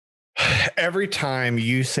Every time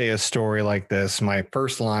you say a story like this, my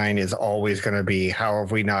first line is always going to be, how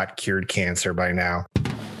have we not cured cancer by now?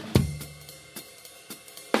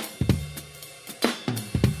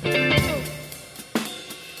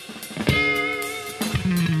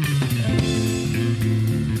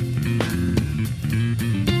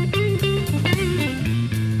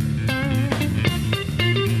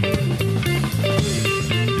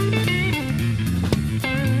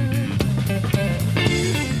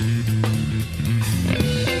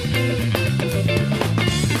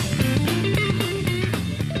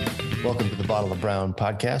 Brown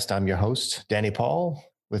podcast. I'm your host, Danny Paul.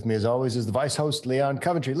 With me, as always, is the vice host, Leon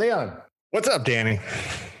Coventry. Leon, what's up, Danny?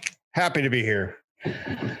 Happy to be here.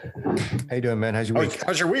 How you doing, man? How's your week?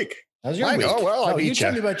 How's your week? How's your week? Oh, well, you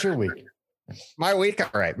tell me about your week. My week,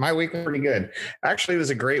 all right. My week was pretty good. Actually, it was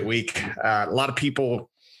a great week. A lot of people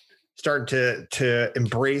started to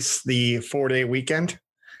embrace the 4-day weekend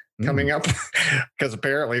coming up, because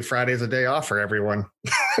apparently Friday's a day off for everyone.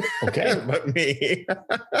 Okay. But me.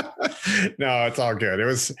 No, it's all good. It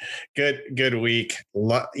was good week.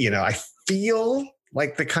 I feel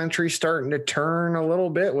like the country's starting to turn a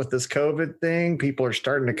little bit with this COVID thing. People are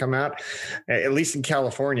starting to come out, at least in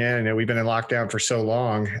California. I know we've been in lockdown for so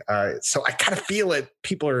long. So I kind of feel it.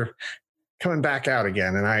 People are coming back out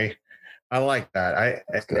again. And I like that.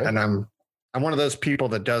 I'm one of those people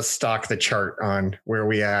that does stock the chart on where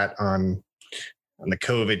we at on the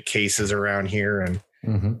COVID cases around here. And,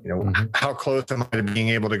 how close am I to being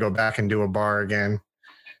able to go back and do a bar again?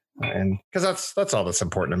 And because that's all that's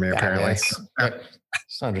important to me, apparently.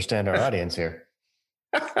 Let's understand our audience here.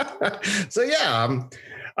 So,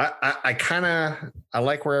 I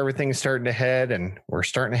like where everything's starting to head, and we're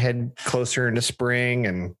starting to head closer into spring,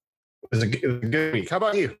 and it was a good week. How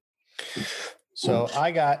about you? So I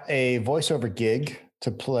got a voiceover gig to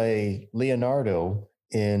play Leonardo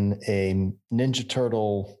in a Ninja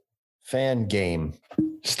Turtle fan game.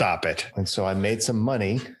 Stop it. And so I made some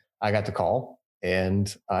money. I got the call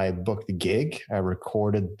and I booked the gig. I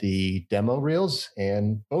recorded the demo reels,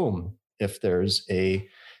 and boom, if there's a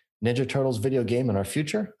Ninja Turtles video game in our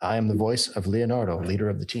future, I am the voice of Leonardo, leader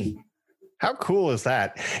of the team. How cool is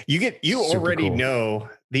that? You already know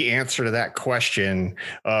the answer to that question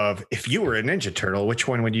of, if you were a Ninja Turtle, which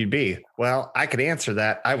one would you be? Well, I could answer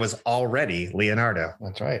that. I was already Leonardo.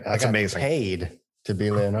 That's right. That's amazing. Paid to be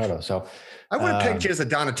Leonardo. So I would have picked you as a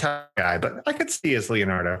Donatello guy, but I could see you as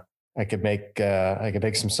Leonardo. I could make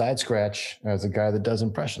some side scratch as a guy that does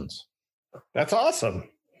impressions. That's awesome.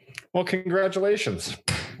 Well, congratulations.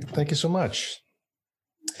 Thank you so much.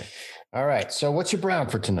 All right. So what's your brown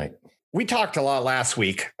for tonight? We talked a lot last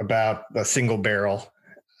week about the single barrel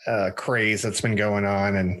craze that's been going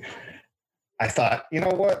on. And I thought, you know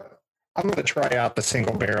what? I'm going to try out the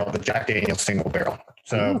single barrel, the Jack Daniel's single barrel.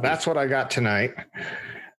 So that's what I got tonight.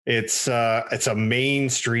 It's a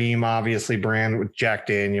mainstream, obviously, brand with Jack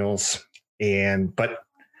Daniel's, but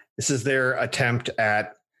this is their attempt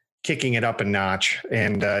at kicking it up a notch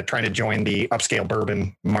and trying to join the upscale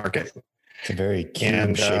bourbon market. It's a very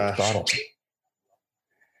cube-shaped bottle.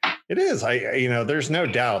 It is. There's no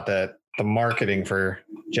doubt that the marketing for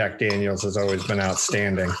Jack Daniel's has always been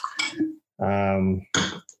outstanding. I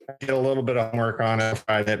did a little bit of homework on it,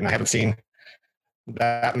 and I haven't seen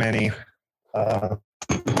that many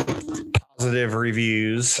positive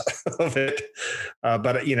reviews of it.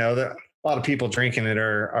 But a lot of people drinking it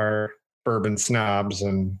are bourbon snobs,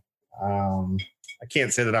 and I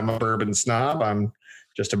can't say that I'm a bourbon snob. I'm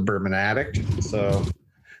just a bourbon addict. So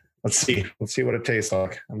let's see what it tastes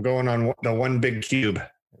like. I'm going on the one big cube.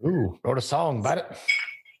 Ooh, wrote a song about it.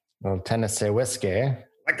 Well, Tennessee whiskey.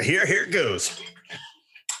 Here it goes.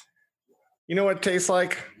 You know what it tastes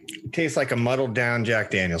like? It tastes like a muddled down Jack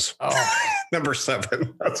Daniel's. Oh, number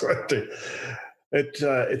 7. That's what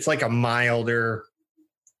it's like a milder.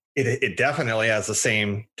 It definitely has the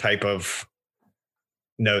same type of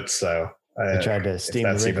notes, though. I tried to steam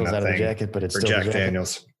the wrinkles out of the jacket, but it's for still Jack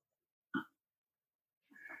Daniel's.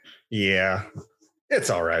 Yeah, it's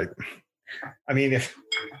all right. I mean, if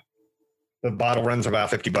the bottle runs about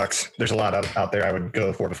 $50, there's a lot out there I would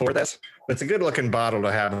go for before this. But it's a good looking bottle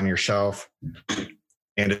to have on your shelf,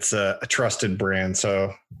 and it's a trusted brand.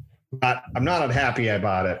 So I'm not unhappy I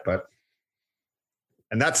bought it,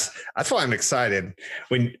 and that's why I'm excited.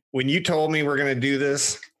 When you told me we're going to do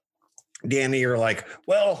this, Danny, you're like,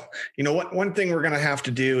 well, you know what? One thing we're going to have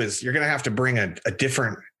to do is you're going to have to bring a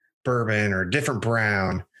different bourbon or a different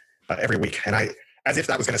brown every week. And as if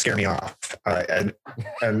that was going to scare me off.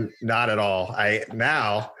 And not at all. I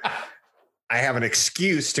have an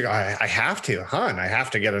excuse to, I have to, I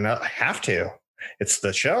have to get another, I have to, it's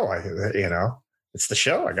the show. it's the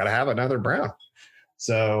show. I got to have another brown.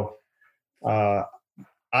 So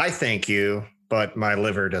I thank you, but my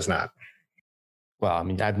liver does not. Well, I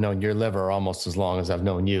mean, I've known your liver almost as long as I've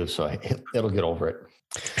known you, so it'll get over it.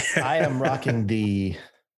 I am rocking the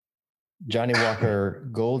Johnnie Walker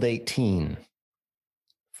Gold 18,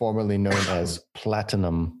 formerly known as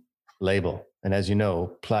Platinum label. And as you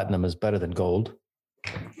know, platinum is better than gold.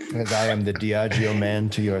 As I am the Diageo man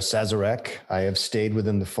to your Sazerac, I have stayed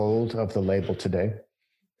within the fold of the label today.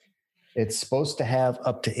 It's supposed to have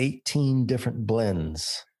up to 18 different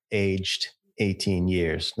blends aged 18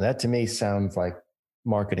 years. That to me sounds like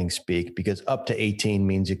marketing speak, because up to 18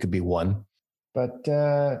 means it could be one. But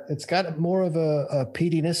it's got more of a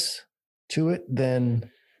peatiness to it than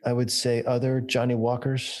I would say other Johnnie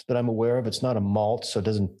Walkers that I'm aware of. It's not a malt, so it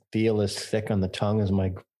doesn't feel as thick on the tongue as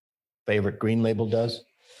my favorite green label does.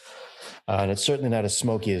 And it's certainly not as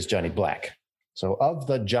smoky as Johnny Black. So of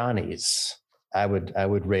the Johnnies, I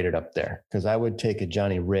would rate it up there, because I would take a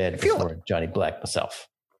Johnny Red before a Johnny Black myself.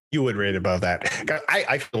 You would rate above that.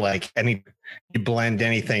 I feel like you blend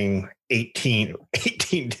anything 18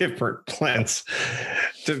 different blends.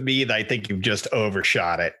 To me, I think you've just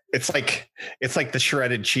overshot it. It's like the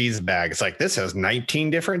shredded cheese bag. It's like, this has 19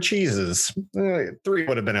 different cheeses. 3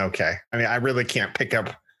 would have been okay. I mean, I really can't pick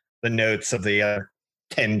up the notes of the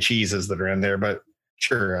 10 cheeses that are in there, but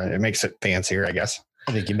sure, it makes it fancier, I guess.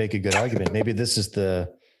 I think you make a good argument. Maybe this is the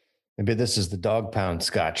dog pound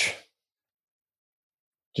scotch.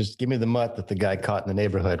 Just give me the mutt that the guy caught in the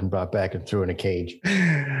neighborhood and brought back and threw in a cage.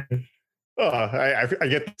 I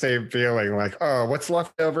get the same feeling, like, oh, what's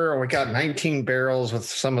left over? We got 19 barrels with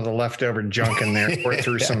some of the leftover junk in there. Pour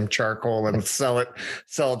through some charcoal and sell it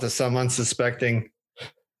to some unsuspecting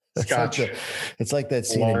scotch. It's like that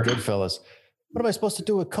scene in Goodfellas. What am I supposed to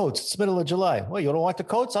do with coats? It's the middle of July. Well, you don't want the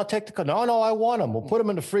coats? I'll take the coat. No, I want them. We'll put them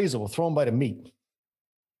in the freezer. We'll throw them by the meat.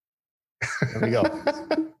 There we go.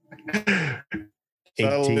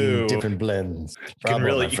 18 different blends.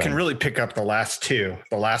 You can really pick up the last two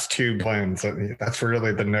blends. That's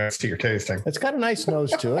really the nose to your tasting. It's got a nice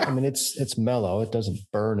nose to it. I mean, it's mellow. It doesn't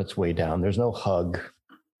burn its way down. There's no hug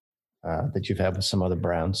that you've had with some other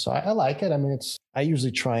browns. So I like it. I mean, I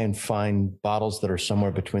usually try and find bottles that are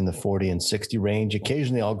somewhere between the 40 and 60 range.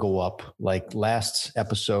 Occasionally I'll go up. Like last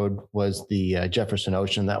episode was the Jefferson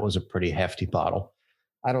Ocean. That was a pretty hefty bottle.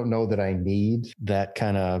 I don't know that I need that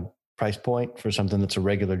kind of price point for something that's a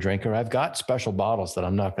regular drinker. I've got special bottles that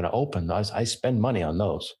I'm not going to open. I spend money on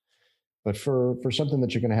those. But for something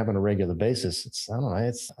that you're going to have on a regular basis, I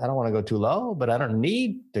don't want to go too low, but I don't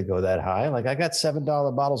need to go that high. Like I got $7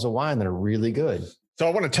 bottles of wine that are really good. So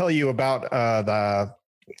I want to tell you about the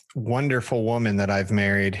wonderful woman that I've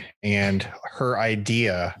married and her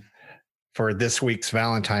idea for this week's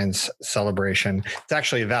Valentine's celebration. It's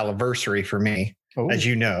actually a Valiversary for me, as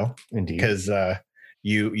you know, indeed, because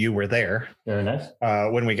you were there. Very nice.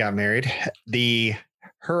 When we got married.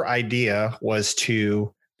 Her idea was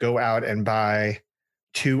to go out and buy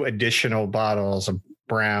 2 additional bottles of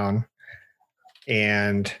brown,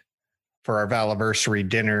 and for our Valiversary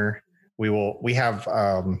dinner, we have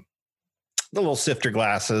the little sifter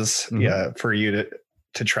glasses for you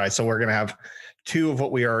to try. So we're gonna have 2 of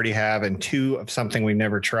what we already have and 2 of something we've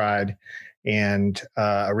never tried, and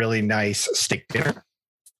a really nice steak dinner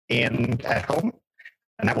and at home.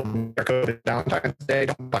 And that will be our code at Valentine's Day.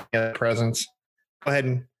 Don't buy any presents. Go ahead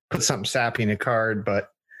and put something sappy in a card, but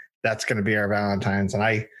that's going to be our Valentine's. And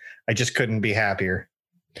I just couldn't be happier.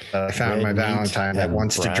 I found my Valentine that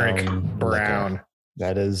wants to drink brown. Liquor.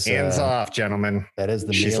 That is hands off, gentlemen. That is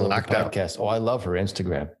the She's meal of the locked podcast. up. Oh, I love her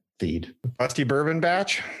Instagram feed. Busty Bourbon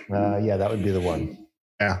Batch. Yeah, that would be the one.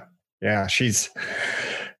 Yeah. She's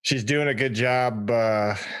doing a good job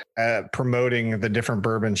at promoting the different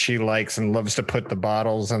bourbons she likes, and loves to put the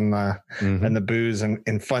bottles and the booze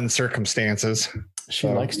in fun circumstances. She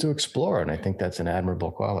likes to explore, and I think that's an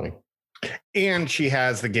admirable quality. And she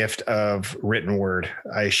has the gift of written word.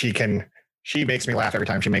 She makes me laugh every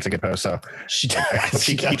time she makes a good post. So she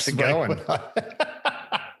keeps it going.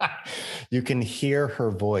 You can hear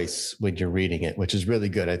her voice when you're reading it, which is really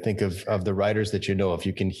good. I think of the writers that you know, if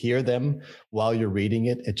you can hear them while you're reading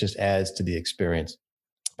it, it just adds to the experience.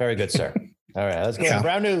 Very good, sir. All right, let's go. Yeah.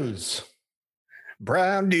 Brown news.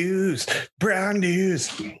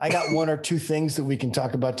 I got 1 or 2 things that we can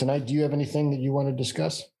talk about tonight. Do you have anything that you want to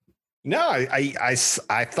discuss? No, I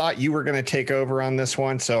thought you were going to take over on this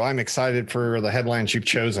one, so I'm excited for the headlines you've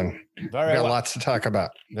chosen. We've got lots to talk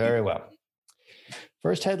about. Very well.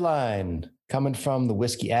 First headline coming from the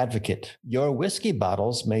Whiskey Advocate. Your whiskey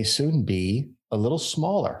bottles may soon be a little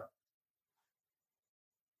smaller.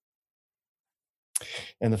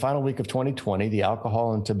 In the final week of 2020, the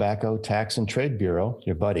Alcohol and Tobacco Tax and Trade Bureau,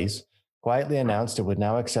 your buddies, quietly announced it would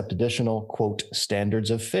now accept additional, quote,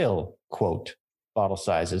 standards of fill, quote, bottle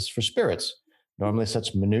sizes for spirits. Normally,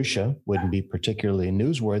 such minutia wouldn't be particularly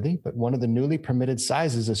newsworthy, but one of the newly permitted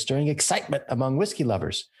sizes is stirring excitement among whiskey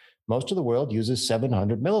lovers. Most of the world uses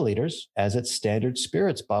 700 milliliters as its standard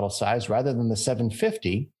spirits bottle size rather than the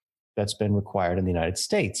 750 that's been required in the United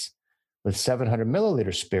States. With 700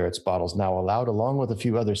 milliliter spirits bottles now allowed, along with a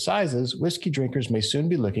few other sizes, whiskey drinkers may soon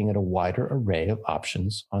be looking at a wider array of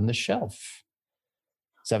options on the shelf.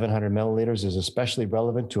 700 milliliters is especially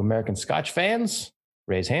relevant to American Scotch fans,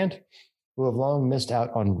 raise hand, who have long missed out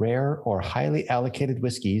on rare or highly allocated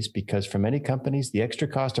whiskeys because for many companies, the extra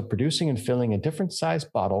cost of producing and filling a different size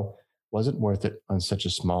bottle wasn't worth it on such a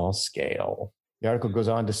small scale. The article goes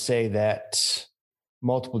on to say that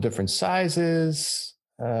multiple different sizes.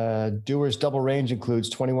 Dewar's double range includes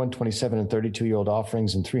 21, 27, and 32-year-old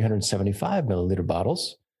offerings in 375 milliliter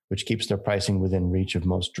bottles, which keeps their pricing within reach of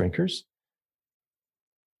most drinkers.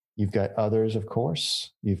 You've got others, of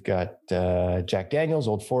course. You've got Jack Daniel's,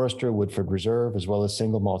 Old Forester, Woodford Reserve, as well as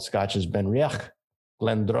single malt scotches Benriach,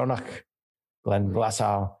 Glendronach,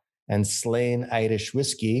 Glenglassaugh, and Slane Irish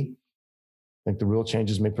Whiskey. I think the rule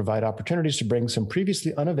changes may provide opportunities to bring some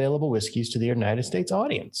previously unavailable whiskeys to the United States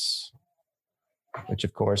audience, which,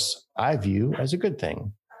 of course, I view as a good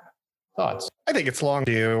thing. Thoughts? I think it's long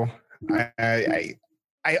due.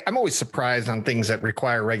 I'm always surprised on things that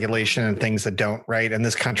require regulation and things that don't, right? And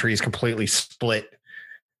this country is completely split.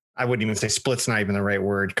 I wouldn't even say split's not even the right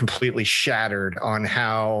word, completely shattered on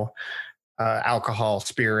how alcohol,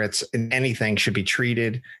 spirits, and anything should be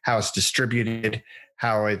treated, how it's distributed,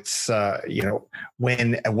 how it's,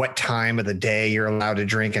 when, at what time of the day you're allowed to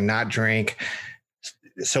drink and not drink.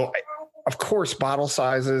 So of course, bottle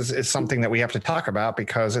sizes is something that we have to talk about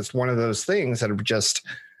because it's one of those things that have just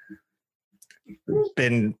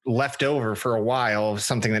been left over for a while,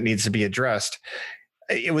 something that needs to be addressed.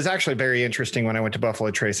 It was actually very interesting when I went to Buffalo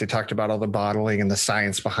Trace. They talked about all the bottling and the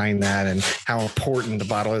science behind that and how important the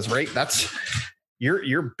bottle is, right? That's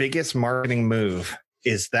your biggest marketing move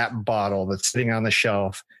is that bottle that's sitting on the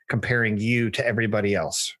shelf comparing you to everybody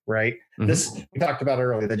else, right? Mm-hmm. This, we talked about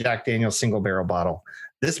earlier, the Jack Daniel's single barrel bottle.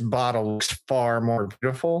 This bottle looks far more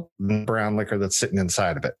beautiful than the brown liquor that's sitting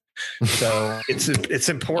inside of it. So it's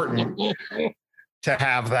important to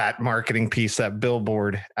have that marketing piece, that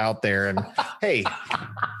billboard out there. And hey,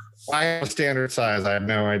 I have a standard size. I have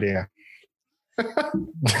no idea.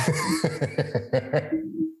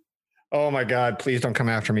 Oh my God, please don't come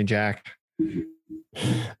after me, Jack.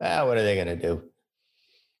 What are they going to do?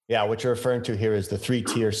 Yeah, what you're referring to here is the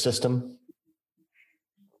 3-tier system.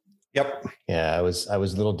 Yep. Yeah, I was a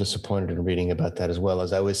little disappointed in reading about that as well.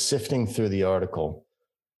 As I was sifting through the article.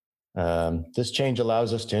 This change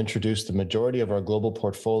allows us to introduce the majority of our global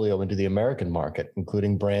portfolio into the American market,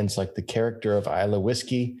 including brands like the Character of Islay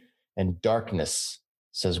Whiskey and Darkness,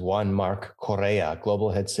 says Juan Marc Correa,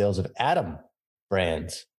 global head sales of Adam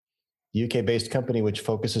Brands. The UK-based company, which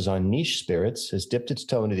focuses on niche spirits, has dipped its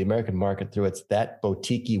toe into the American market through its That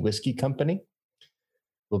Boutique Whiskey Company.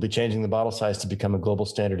 We'll be changing the bottle size to become a global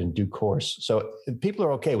standard in due course. So people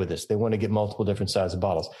are okay with this. They want to get multiple different sizes of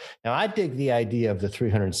bottles. Now, I dig the idea of the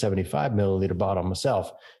 375 milliliter bottle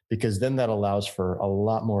myself, because then that allows for a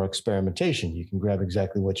lot more experimentation. You can grab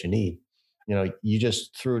exactly what you need. You know, you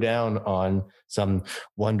just threw down on some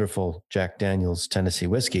wonderful Jack Daniel's Tennessee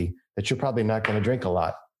whiskey that you're probably not going to drink a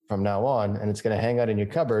lot from now on, and it's going to hang out in your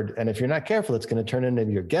cupboard. And if you're not careful, it's going to turn into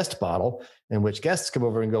your guest bottle, in which guests come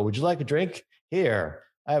over and go, "Would you like a drink? Here,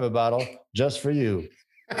 I have a bottle just for you."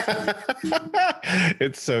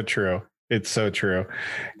 It's so true. It's so true.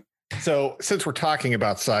 So since we're talking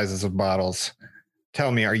about sizes of bottles,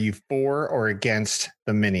 tell me, are you for or against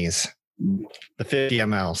the minis, the 50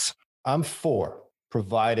 mLs? I'm for,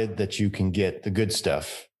 provided that you can get the good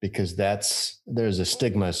stuff, because there's a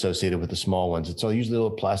stigma associated with the small ones. It's all usually little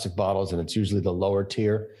plastic bottles, and it's usually the lower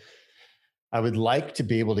tier. I would like to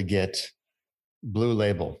be able to get Blue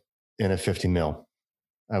Label in a 50 ml.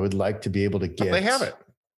 I would like to be able to get. They have it.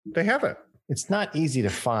 They have it. It's not easy to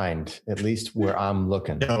find, at least where I'm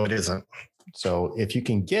looking. No, it isn't. So if you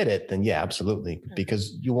can get it, then yeah, absolutely.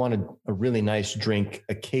 Because you want a really nice drink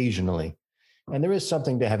occasionally. And there is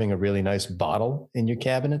something to having a really nice bottle in your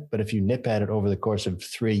cabinet. But if you nip at it over the course of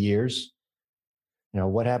 3 years,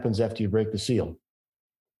 what happens after you break the seal?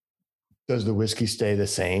 Does the whiskey stay the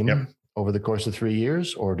same over the course of 3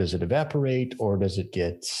 years? Or does it evaporate? Or does it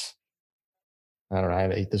get... I don't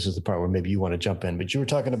know. This is the part where maybe you want to jump in, but you were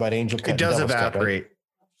talking about Angel Cut. It does evaporate. Cut, right?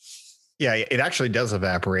 Yeah, it actually does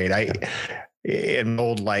evaporate. in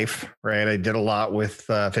old life, right? I did a lot with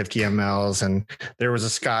 50 mLs, and there was a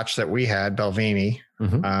Scotch that we had, Belvini,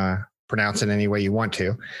 pronounce it any way you want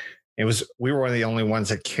to. We were one of the only ones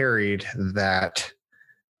that carried that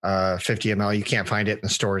 50 ml. You can't find it in the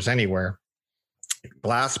stores anywhere.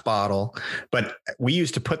 Glass bottle, but we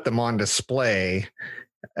used to put them on display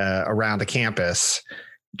around the campus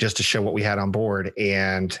just to show what we had on board.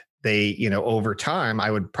 And they, over time,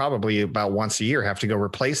 I would probably about once a year have to go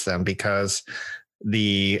replace them because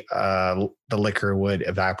the liquor would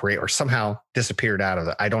evaporate or somehow disappeared out of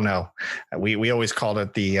it. I don't know. We always called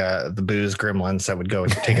it the booze gremlins that would go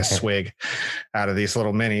and take a swig out of these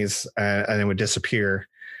little minis and it would disappear.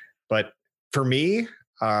 But for me,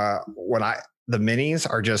 the minis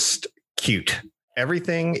are just cute.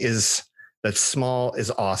 Everything that's small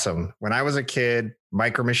is awesome. When I was a kid,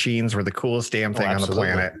 Micro Machines were the coolest damn thing on the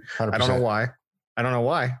planet. 100%. I don't know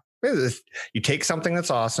why. You take something that's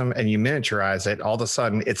awesome and you miniaturize it, all of a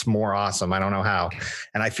sudden it's more awesome. I don't know how.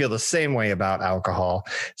 And I feel the same way about alcohol,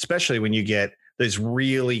 especially when you get those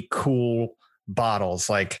really cool bottles.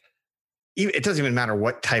 Like, it doesn't even matter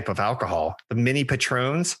what type of alcohol. The mini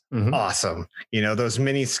Patrons, awesome. Those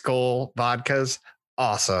mini Skull vodkas,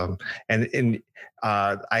 awesome. And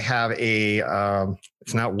I have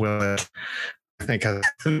it's not Willet. I think of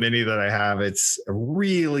the mini that I have. It's a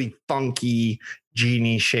really funky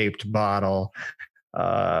genie shaped bottle.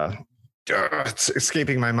 It's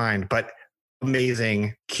escaping my mind, but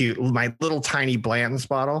amazing, cute. My little tiny Blanton's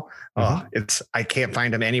bottle. I can't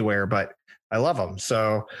find them anywhere, but I love them.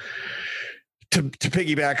 So to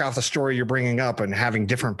piggyback off the story you're bringing up and having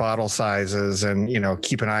different bottle sizes and,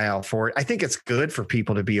 keep an eye out for it. I think it's good for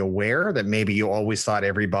people to be aware that maybe you always thought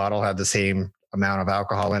every bottle had the same amount of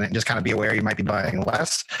alcohol in it and just kind of be aware you might be buying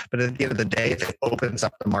less. But at the end of the day, if it opens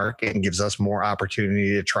up the market and gives us more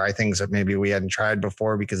opportunity to try things that maybe we hadn't tried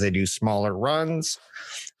before because they do smaller runs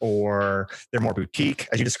or they're more boutique,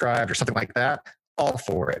 as you described, or something like that, all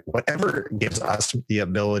for it. Whatever gives us the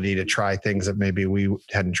ability to try things that maybe we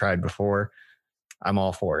hadn't tried before, I'm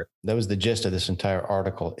all for it. That was the gist of this entire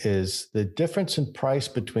article. Is the difference in price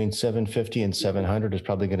between 750 and 700 is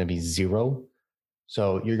probably going to be zero.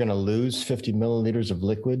 So you're going to lose 50 milliliters of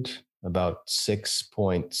liquid, about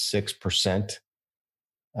 6.6%,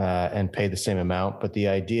 and pay the same amount. But the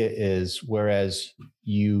idea is, whereas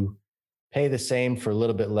you pay the same for a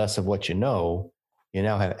little bit less of what you know, you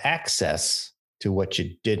now have access to what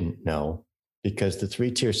you didn't know. Because the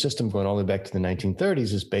 3-tier system going all the way back to the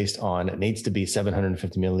 1930s is based on, it needs to be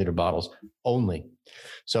 750 milliliter bottles only.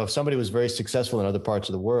 So if somebody was very successful in other parts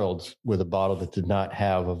of the world with a bottle that did not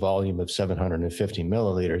have a volume of 750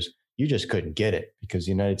 milliliters, you just couldn't get it because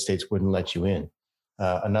the United States wouldn't let you in.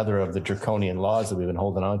 Another of the draconian laws that we've been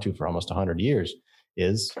holding on to for almost 100 years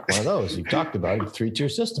is one of those. You've talked about it, 3-tier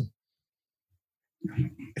system.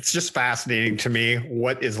 It's just fascinating to me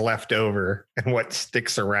what is left over and what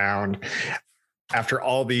sticks around after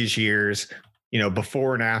all these years,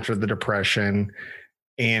 before and after the Depression,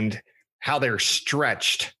 and how they're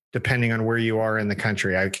stretched depending on where you are in the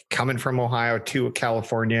country. Coming from Ohio to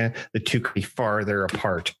California, the two could be farther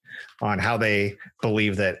apart on how they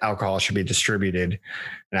believe that alcohol should be distributed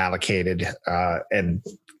and allocated. And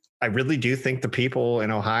I really do think the people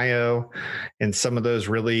in Ohio and some of those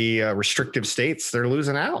really restrictive states, they're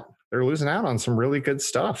losing out. They're losing out on some really good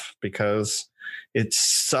stuff because it's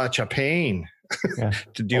such a pain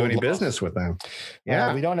to do any business with them.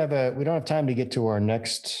 Yeah. We don't have time to get to our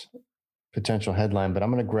next potential headline, but I'm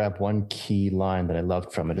going to grab one key line that I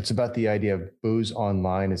loved from it. It's about the idea of booze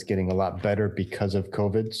online is getting a lot better because of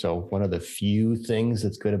COVID. So one of the few things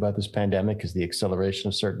that's good about this pandemic is the acceleration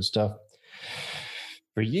of certain stuff.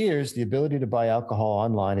 For years, the ability to buy alcohol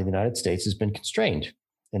online in the United States has been constrained.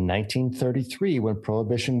 In 1933, when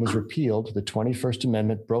Prohibition was repealed, the 21st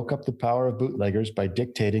Amendment broke up the power of bootleggers by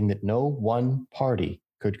dictating that no one party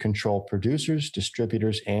could control producers,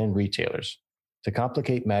 distributors, and retailers. To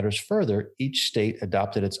complicate matters further, each state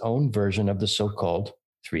adopted its own version of the so-called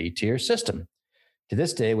 3-tier system. To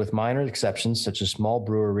this day, with minor exceptions such as small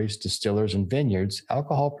breweries, distillers, and vineyards,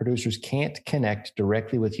 alcohol producers can't connect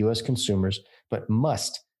directly with U.S. consumers, but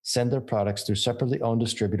must send their products through separately owned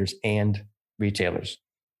distributors and retailers.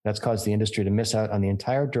 That's caused the industry to miss out on the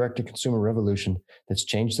entire direct-to-consumer revolution that's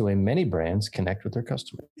changed the way many brands connect with their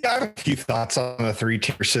customers. Yeah, I have a few thoughts on the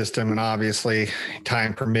 3-tier system, and obviously,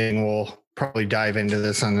 time permitting, we'll probably dive into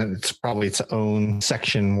this, and it's probably its own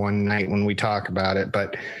section one night when we talk about it.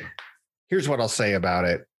 But here's what I'll say about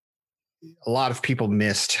it. A lot of people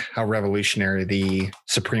missed how revolutionary the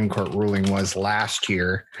Supreme Court ruling was last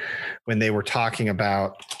year when they were talking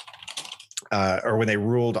about or when they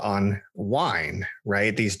ruled on wine,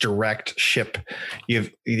 right? These direct ship, you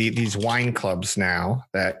have these wine clubs now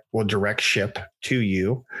that will direct ship to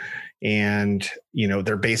you. And,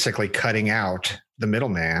 they're basically cutting out the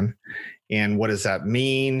middleman. And what does that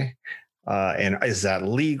mean? And is that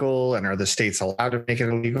legal? And are the states allowed to make it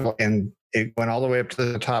illegal? And it went all the way up to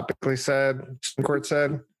the top. Supreme Court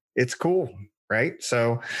said, it's cool, right?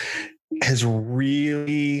 So has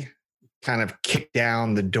really kind of kicked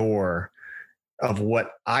down the door of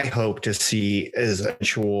what I hope to see as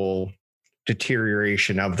eventual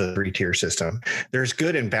deterioration of the 3-tier system. There's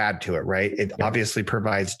good and bad to it, right? It obviously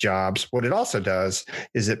provides jobs. What it also does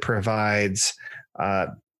is it provides a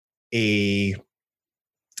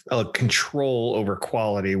control over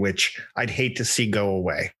quality, which I'd hate to see go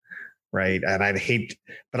away. Right. And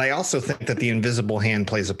but I also think that the invisible hand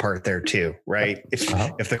plays a part there too. Right.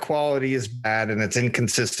 If the quality is bad and it's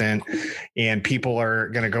inconsistent and people are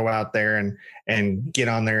going to go out there and get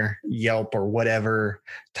on their Yelp or whatever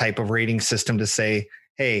type of rating system to say,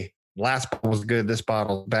 hey, last bottle was good, this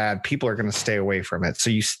bottle is bad, people are going to stay away from it. So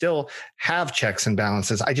you still have checks and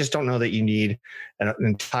balances. I just don't know that you need an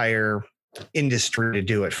entire industry to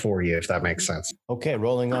do it for you, if that makes sense. Okay.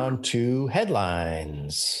 Rolling on to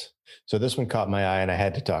headlines. So this one caught my eye and I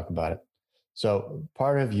had to talk about it. So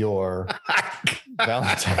part of your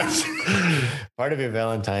Valentine's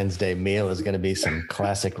Day meal is going to be some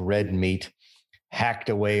classic red meat hacked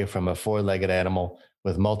away from a 4-legged animal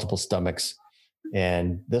with multiple stomachs.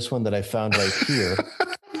 And this one that I found right here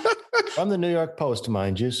from the New York Post,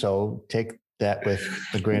 mind you, so take that with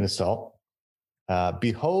a grain of salt.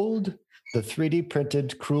 Behold the 3D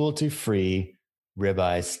printed cruelty-free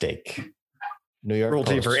ribeye steak. New York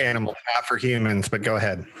Cruelty Post. For animals, not for humans, but go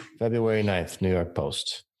ahead. February 9th, New York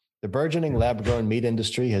Post. The burgeoning lab-grown meat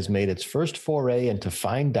industry has made its first foray into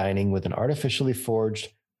fine dining with an artificially forged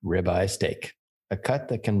ribeye steak, a cut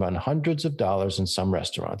that can run hundreds of dollars in some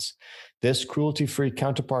restaurants. This cruelty-free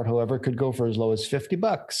counterpart, however, could go for as low as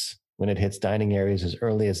 $50 when it hits dining areas as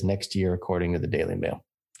early as next year, according to the Daily Mail.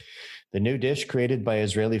 The new dish, created by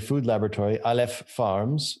Israeli food laboratory Aleph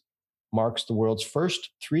Farms, marks the world's first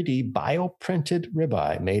 3D bioprinted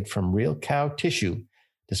ribeye made from real cow tissue.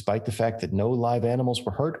 Despite the fact that no live animals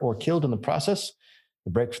were hurt or killed in the process,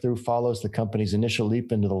 the breakthrough follows the company's initial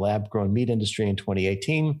leap into the lab-grown meat industry in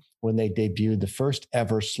 2018, when they debuted the first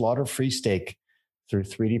ever slaughter-free steak through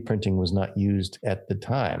 3D printing was not used at the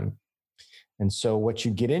time. And so what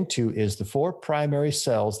you get into is the 4 primary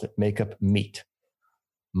cells that make up meat.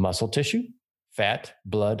 Muscle tissue, fat,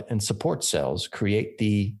 blood, and support cells create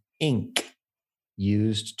the ink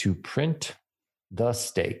used to print the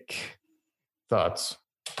steak. Thoughts?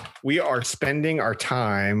 We are spending our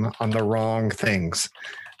time on the wrong things.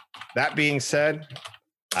 That being said,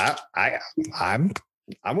 I'm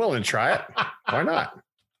willing to try it. Why not?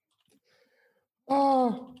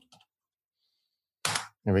 Oh,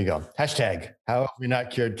 there we go. Hashtag, how have we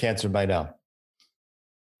not cured cancer by now?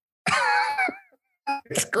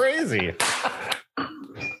 It's crazy.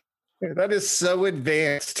 That is so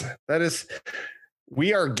advanced.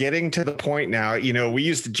 We are getting to the point now. We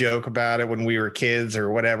used to joke about it when we were kids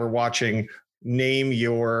or whatever, watching Name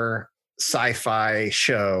Your Sci-Fi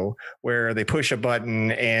show where they push a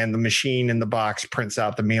button and the machine in the box prints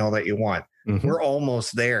out the meal that you want. Mm-hmm. We're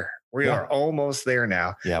almost there. We are almost there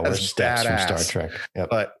now. Yeah, we're steps from Star Trek. Yep.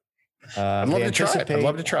 But I'd love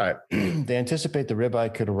to try it. They anticipate the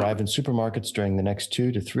ribeye could arrive in supermarkets during the next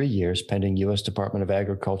 2 to 3 years, pending U.S. Department of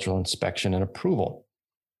Agricultural inspection and approval.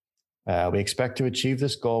 We expect to achieve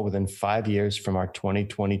this goal within 5 years from our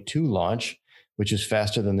 2022 launch, which is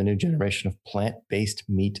faster than the new generation of plant-based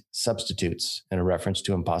meat substitutes, and a reference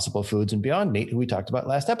to Impossible Foods and Beyond Meat, who we talked about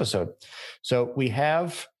last episode. So we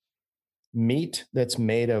have meat that's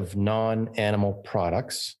made of non-animal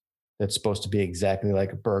products that's supposed to be exactly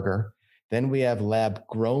like a burger. Then we have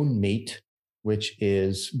lab-grown meat, which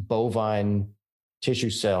is bovine tissue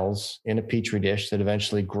cells in a petri dish that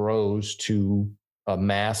eventually grows to a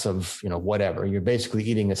mass of, whatever. You're basically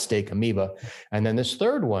eating a steak amoeba. And then this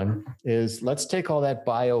third one is, let's take all that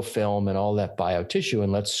biofilm and all that biotissue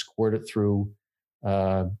and let's squirt it through,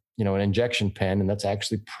 an injection pen, and let's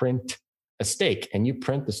actually print a steak. And you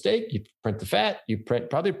print the steak, you print the fat, you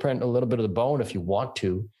probably print a little bit of the bone if you want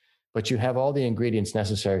to, but you have all the ingredients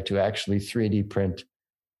necessary to actually 3D print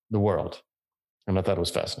the world. And I thought it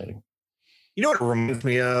was fascinating. You know what it reminds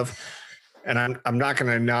me of? And I'm not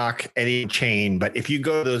going to knock any chain, but if you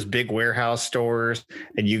go to those big warehouse stores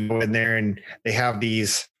and you go in there and they have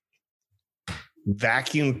these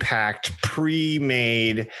vacuum packed,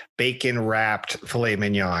 pre-made, bacon wrapped filet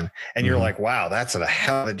mignon, and you're like, wow, that's a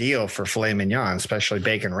hell of a deal for filet mignon, especially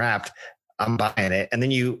bacon wrapped. I'm buying it. And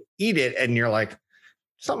then you eat it and you're like,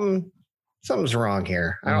 something's wrong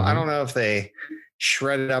here. I don't know if they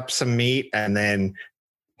shredded up some meat and then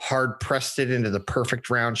hard pressed it into the perfect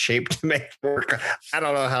round shape to make it work. I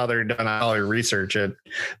don't know how they're done. I'll research it,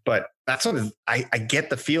 but that's what I get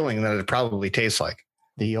the feeling that it probably tastes like.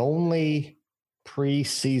 The only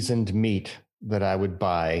pre-seasoned meat that I would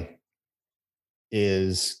buy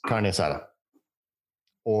is carne asada,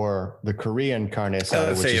 or the Korean carne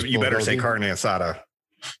asada. You better say carne asada.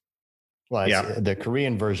 Well, yeah. The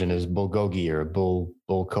Korean version is bulgogi or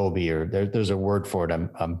bulgogi, or there's a word for it.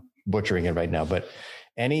 I'm butchering it right now, but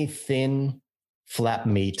any thin flat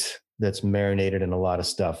meat that's marinated in a lot of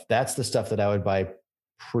stuff, that's the stuff that I would buy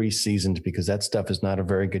pre-seasoned, because that stuff is not a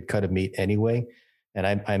very good cut of meat anyway. And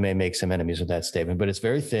I may make some enemies with that statement, but it's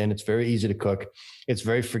very thin. It's very easy to cook. It's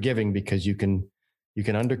very forgiving because you can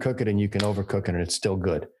undercook it and you can overcook it and it's still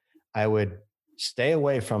good. I would stay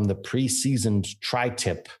away from the pre-seasoned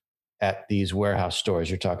tri-tip at these warehouse stores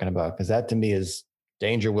you're talking about, because that to me is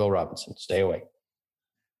danger Will Robinson. Stay away.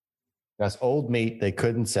 That's old meat they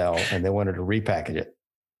couldn't sell and they wanted to repackage it.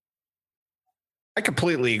 I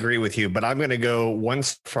completely agree with you, but I'm going to go one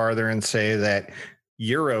step farther and say that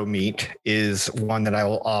Euro meat is one that I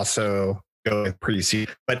will also go with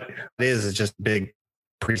pre-season, but it is just big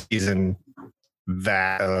pre-season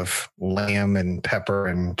vat of lamb and pepper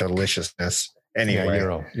and deliciousness. Anyway,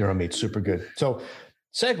 yeah, Euro meat, super good. So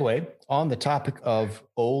segue on the topic of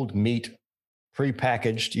old meat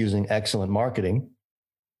pre-packaged using excellent marketing.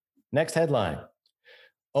 Next headline: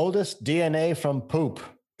 oldest DNA from poop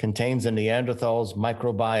contains a Neanderthal's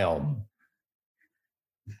microbiome.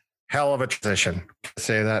 Hell of a transition.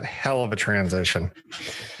 Say that. Hell of a transition.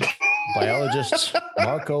 Biologist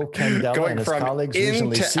Marco Candela and his colleagues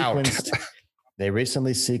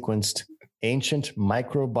recently sequenced ancient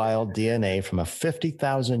microbial DNA from a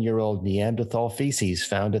 50,000-year-old Neanderthal feces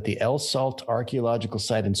found at the El Salt archaeological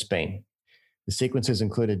site in Spain. The sequences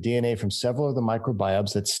included DNA from several of the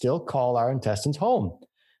microbiomes that still call our intestines home,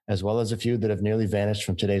 as well as a few that have nearly vanished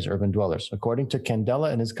from today's urban dwellers. According to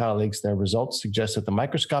Candela and his colleagues, their results suggest that the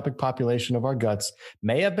microscopic population of our guts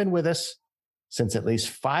may have been with us since at least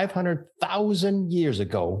 500,000 years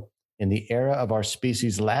ago, in the era of our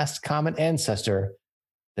species' last common ancestor,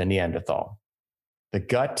 the Neanderthal. The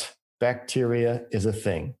gut bacteria is a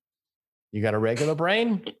thing. You got a regular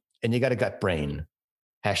brain and you got a gut brain.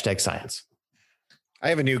 #science. I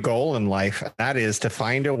have a new goal in life. That is to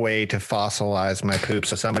find a way to fossilize my poop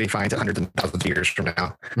so somebody finds it hundreds of thousands of years from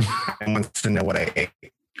now and wants to know what I ate.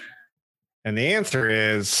 And the answer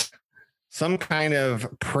is some kind of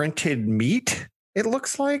printed meat. It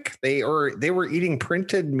looks like they were eating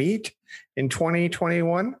printed meat in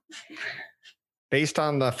 2021 based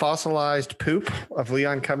on the fossilized poop of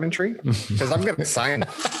Leon Coventry. Because I'm gonna sign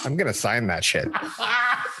that shit.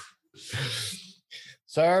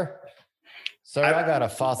 Sir, I got a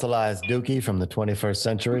fossilized dookie from the 21st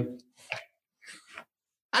century.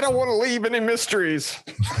 I don't want to leave any mysteries.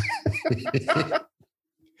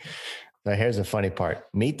 Now, here's the funny part.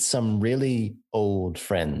 Meet some really old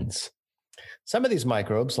friends. Some of these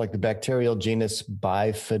microbes, like the bacterial genus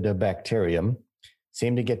Bifidobacterium,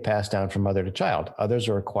 seem to get passed down from mother to child. Others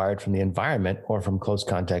are acquired from the environment or from close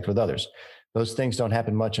contact with others. Those things don't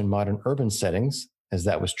happen much in modern urban settings, as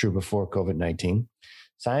that was true before COVID-19.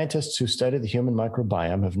 Scientists who study the human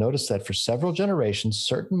microbiome have noticed that for several generations,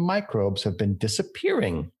 certain microbes have been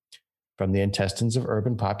disappearing from the intestines of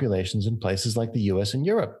urban populations in places like the US and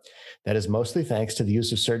Europe. That is mostly thanks to the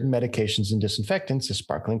use of certain medications and disinfectants. A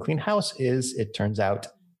sparkling clean house is, it turns out,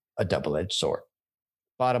 a double-edged sword.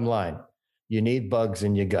 Bottom line, you need bugs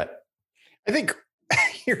in your gut. I think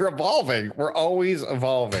you're evolving. We're always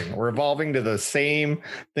evolving. We're evolving to the same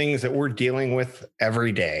things that we're dealing with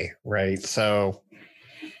every day, right? So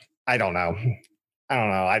I don't know.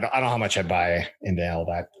 I don't know how much I buy into all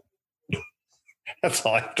that. That's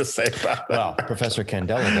all I have to say about that. Well, Professor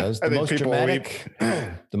Candela does. The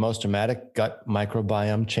most dramatic gut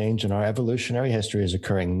microbiome change in our evolutionary history is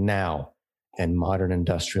occurring now in modern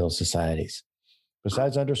industrial societies.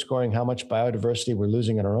 Besides underscoring how much biodiversity we're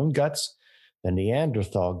losing in our own guts, the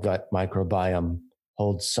Neanderthal gut microbiome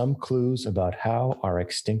holds some clues about how our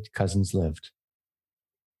extinct cousins lived.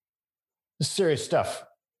 This is serious stuff.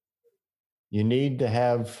 You need to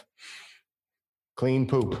have clean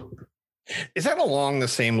poop. Is that along the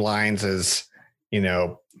same lines as,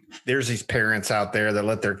 there's these parents out there that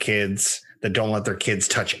don't let their kids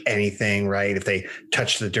touch anything, right? If they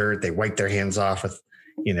touch the dirt, they wipe their hands off with,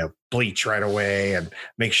 bleach right away and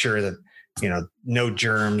make sure that no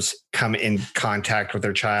germs come in contact with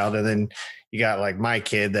their child. And then you got like my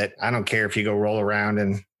kid that I don't care if you go roll around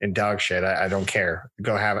in dog shit. I don't care.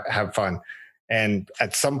 Go have fun. And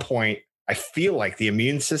at some point, I feel like the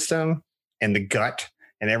immune system and the gut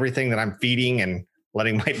and everything that I'm feeding and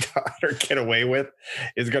letting my daughter get away with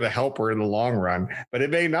is going to help her in the long run, but it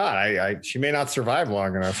may not. She may not survive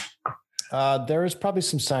long enough. There is probably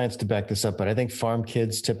some science to back this up, but I think farm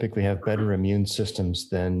kids typically have better immune systems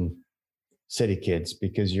than city kids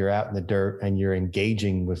because you're out in the dirt and you're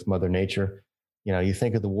engaging with Mother Nature. You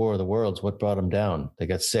think of the War of the Worlds, what brought them down? They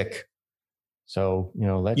got sick. So,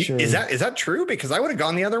 is that true? Because I would have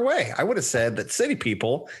gone the other way. I would have said that city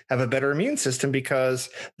people have a better immune system because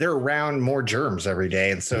they're around more germs every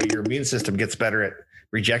day. And so your immune system gets better at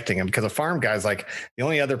rejecting them, because a farm guy's like, the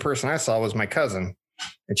only other person I saw was my cousin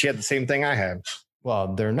and she had the same thing I had.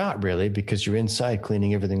 Well, they're not really, because you're inside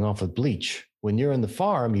cleaning everything off with bleach. When you're in the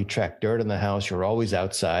farm, you track dirt in the house. You're always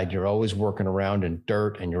outside. You're always working around in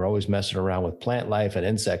dirt and you're always messing around with plant life and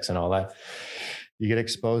insects and all that. You get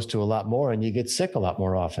exposed to a lot more and you get sick a lot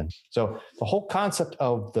more often. So the whole concept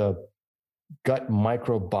of the gut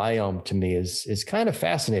microbiome to me is kind of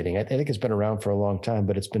fascinating. I think it's been around for a long time,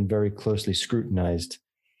 but it's been very closely scrutinized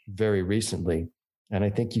very recently. And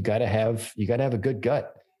I think you got to have a good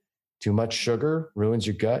gut. Too much sugar ruins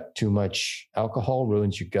your gut. Too much alcohol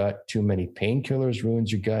ruins your gut. Too many painkillers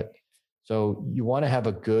ruins your gut. So you want to have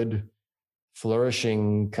a good,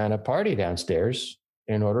 flourishing kind of party downstairs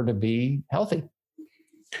in order to be healthy.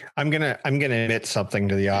 I'm gonna admit something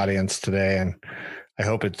to the audience today, and I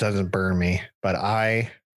hope it doesn't burn me, but I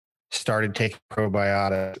started taking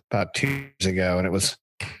probiotics about 2 years ago, and it was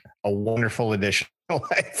a wonderful addition to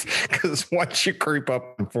life, because once you creep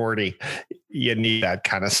up on 40, you need that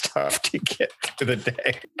kind of stuff to get through the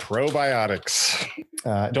day. Probiotics.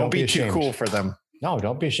 Don't be too cool for them. No,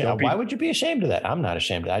 don't be ashamed. Why would you be ashamed of that? I'm not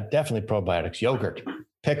ashamed of that. Definitely probiotics, yogurt,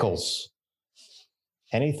 pickles,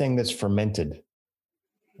 anything that's fermented.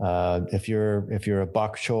 If you're a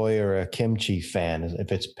bok choy or a kimchi fan,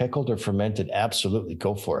 if it's pickled or fermented, absolutely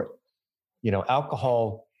go for it.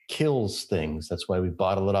 Alcohol kills things. That's why we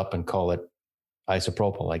bottle it up and call it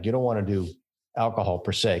isopropyl. Like, you don't want to do alcohol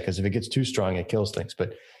per se, because if it gets too strong, it kills things.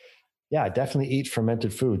 But yeah, definitely eat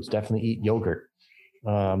fermented foods. Definitely eat yogurt.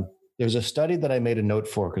 There's a study that I made a note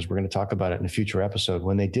for, because we're going to talk about it in a future episode.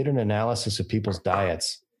 When they did an analysis of people's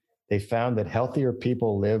diets, they found that healthier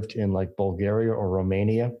people lived in like Bulgaria or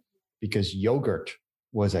Romania because yogurt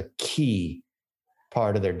was a key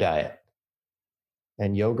part of their diet.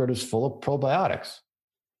 And yogurt is full of probiotics.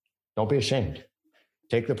 Don't be ashamed.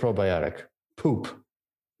 Take the probiotic. Poop.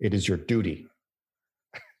 It is your duty.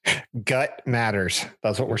 Gut matters.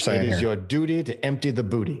 That's what we're saying. It is your duty to empty the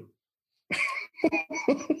booty.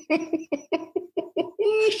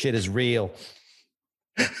 Shit is real.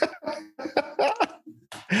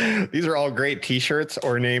 These are all great t-shirts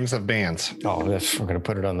or names of bands. Oh, we're going to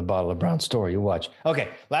put it on the bottle of Brown Story. You watch. Okay.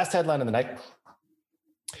 Last headline of the night.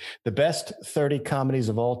 The best 30 comedies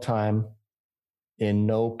of all time in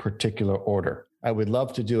no particular order. I would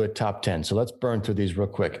love to do a top 10. So let's burn through these real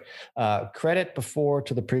quick. Credit before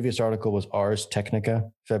to the previous article was Ars Technica,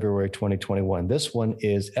 February 2021. This one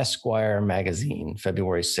is Esquire Magazine,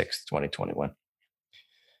 February 6th, 2021.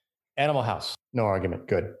 Animal House. No argument.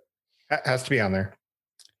 Good. Has to be on there.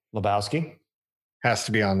 Lebowski. Has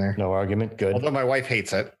to be on there. No argument. Good. Although my wife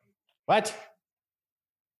hates it. What?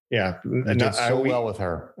 Yeah. I did so well with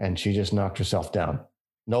her, and she just knocked herself down.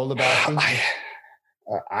 No Lebowski?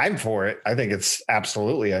 I'm for it. I think it's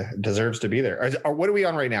absolutely deserves to be there. What are we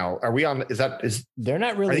on right now? Are we on? They're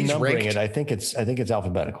not really numbering ranked? It. I think it's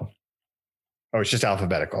alphabetical. Oh, it's just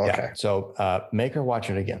alphabetical. Okay. Yeah. So make her watch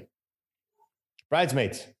it again.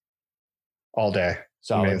 Bridesmaids. All day.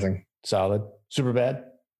 Solid. Amazing. Solid. Superbad.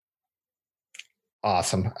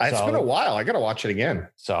 Awesome. It's been a while. I got to watch it again.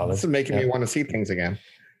 Solid. This is making me want to see things again.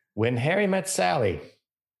 When Harry Met Sally.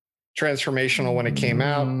 Transformational when it came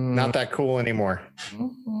out. Not that cool anymore.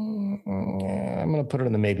 I'm going to put it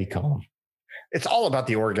in the maybe column. It's all about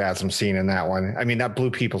the orgasm scene in that one. I mean, that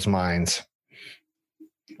blew people's minds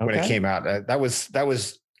when it came out. That was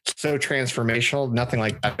so transformational. Nothing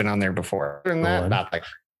like that been on there before. Other than that, nothing.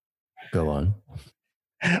 Go on.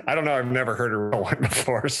 I don't know. I've never heard a real one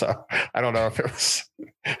before, so I don't know if it was.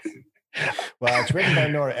 Well, it's written by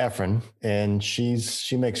Nora Ephron, and she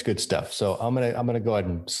makes good stuff. So I'm gonna go ahead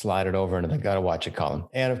and slide it over into the gotta watch it column.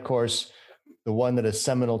 And of course, the one that is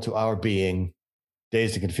seminal to our being,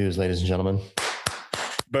 Dazed and Confused, ladies and gentlemen.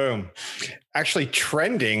 Boom. Actually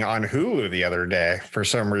trending on Hulu the other day for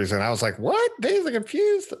some reason. I was like, what? Dazed and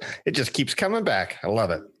Confused? It just keeps coming back. I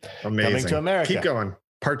love it. Amazing. Coming to America. Keep going.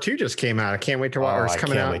 Part 2 just came out. I can't wait to watch. Or it's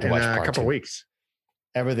coming out in a couple of weeks.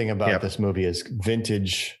 Everything about this movie is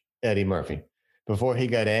vintage Eddie Murphy. Before he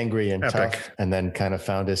got angry and tough, and then kind of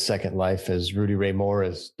found his second life as Rudy Ray Moore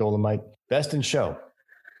as Dolomite. Best in Show.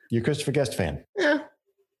 You a Christopher Guest fan? Yeah.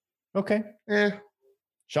 Okay. Yeah.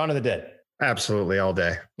 Shaun of the Dead. Absolutely, all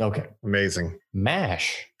day. Okay. Amazing.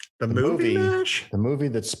 MASH. The movie MASH? The movie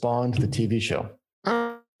that spawned the TV show.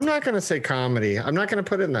 I'm not going to say comedy. I'm not going to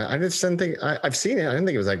put it in that. I just didn't think I've seen it. I didn't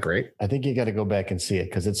think it was that great. I think you got to go back and see it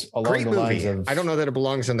because it's along great the movie. lines of. I don't know that it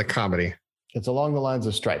belongs in the comedy. It's along the lines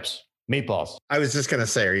of Stripes. Meatballs. I was just going to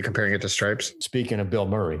say, are you comparing it to Stripes? Speaking of Bill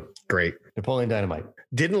Murray. Great. Napoleon Dynamite.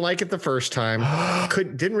 Didn't like it the first time.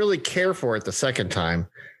 Didn't really care for it the second time.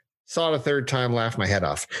 Saw it a third time, laughed my head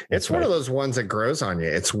off. It's one of those ones that grows on you.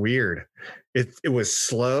 It's weird. It was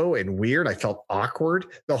slow and weird. I felt awkward.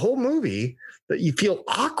 The whole movie, that you feel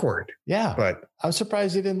awkward. Yeah. But I'm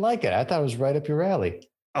surprised you didn't like it. I thought it was right up your alley.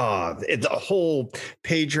 The whole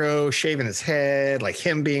Pedro shaving his head, like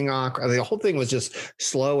him being awkward. The whole thing was just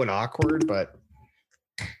slow and awkward, but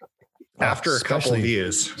after a couple of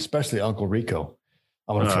views. Especially Uncle Rico.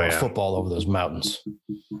 I want to throw a football over those mountains.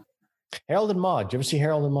 Harold and Maude. Did you ever see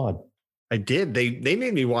Harold and Maude? I did. They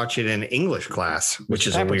made me watch it in English class, which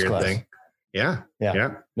is a weird thing. Yeah.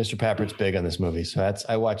 Mr. Pappert's big on this movie. So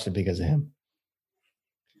I watched it because of him.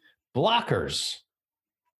 Blockers.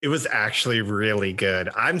 It was actually really good.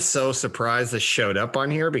 I'm so surprised this showed up on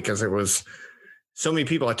here because it was so many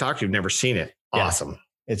people I talked to have never seen it. Awesome.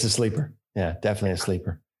 Yeah, it's a sleeper. Yeah, definitely a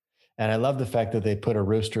sleeper. And I love the fact that they put a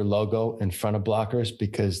rooster logo in front of Blockers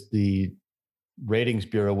because the ratings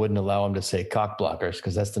bureau wouldn't allow them to say cock blockers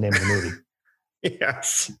because that's the name of the movie.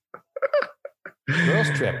 Yes. Girls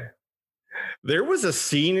Trip. There was a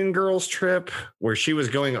scene in Girls Trip where she was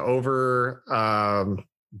going over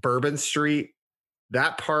Bourbon Street.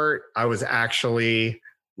 That part, I was actually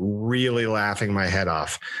really laughing my head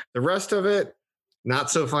off. The rest of it, not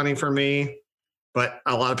so funny for me, but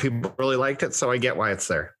a lot of people really liked it. So I get why it's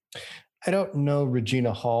there. I don't know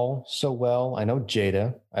Regina Hall so well. I know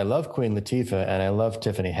Jada. I love Queen Latifah and I love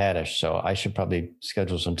Tiffany Haddish. So I should probably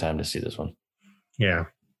schedule some time to see this one. Yeah.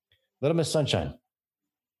 Little Miss Sunshine.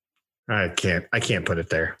 I can't put it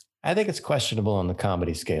there. I think it's questionable on the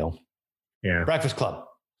comedy scale. Yeah. Breakfast Club.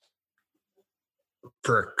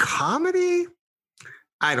 For a comedy,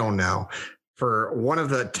 I don't know. For one of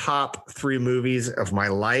the top 3 movies of my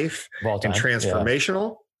life and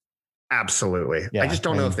transformational, absolutely. Yeah, I just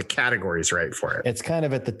don't know if the category is right for it. It's kind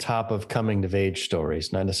of at the top of coming of age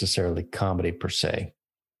stories, not necessarily comedy per se.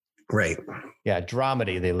 Right. Yeah,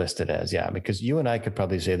 dramedy they listed as, because you and I could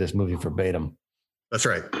probably say this movie verbatim. That's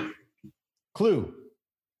right. Clue.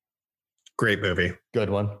 Great movie. Good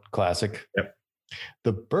one. Classic. Yep.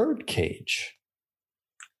 The Birdcage.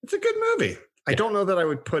 It's a good movie. I don't know that I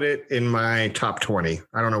would put it in my top 20.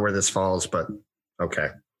 I don't know where this falls, but okay.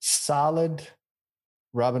 Solid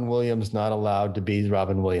Robin Williams not allowed to be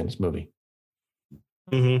Robin Williams movie.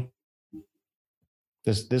 Mm-hmm.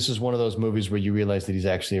 This is one of those movies where you realize that he's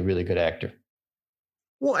actually a really good actor.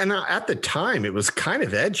 Well, and at the time it was kind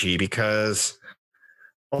of edgy because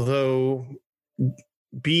although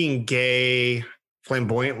being gay,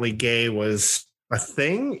 flamboyantly gay was a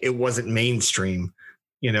thing, it wasn't mainstream.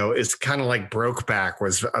 You know, it's kind of like Brokeback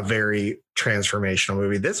was a very transformational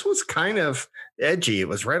movie. This was kind of edgy. It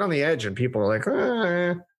was right on the edge and people were like,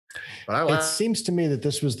 But it seems to me that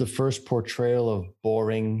this was the first portrayal of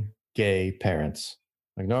boring gay parents.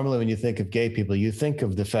 Like normally when you think of gay people, you think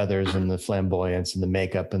of the feathers and the flamboyance and the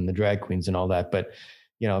makeup and the drag queens and all that. But,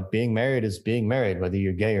 you know, being married is being married, whether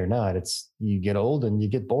you're gay or not. You get old and you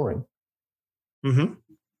get boring. Mm-hmm.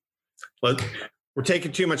 We're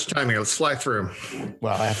taking too much time here. Let's fly through.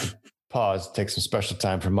 Well, I have to pause, take some special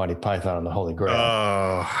time for Monty Python and the Holy Grail.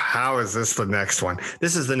 Oh, how is this the next one?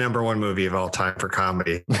 This is the number 1 movie of all time for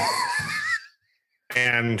comedy.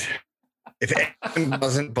 And if anyone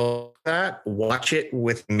doesn't believe that, watch it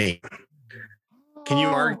with me. Can you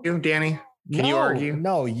argue, Danny? Can you argue?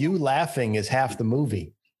 No, you laughing is half the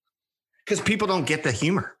movie. Because people don't get the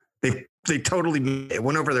humor. They totally it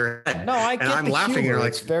went over their head. No, I get and I'm the laughing. Humor. You're like,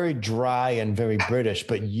 it's very dry and very British,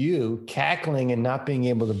 but you cackling and not being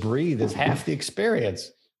able to breathe is half the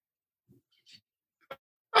experience.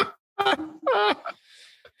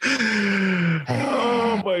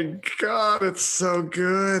 Oh my God, it's so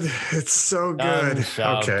good. It's so good.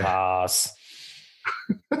 Okay. Pass.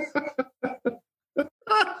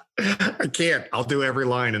 I can't. I'll do every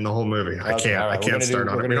line in the whole movie. I can't. Right. I can't start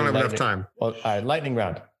on it. We don't have enough time. Well, all right, lightning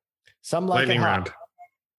round. Some like lightning round.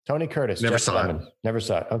 Tony Curtis. Never Jeff saw Lemmon. it. Never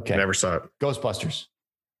saw it. Okay. Never saw it. Ghostbusters.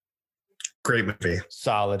 Great movie.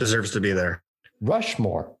 Solid. Deserves to be there.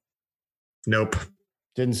 Rushmore. Nope.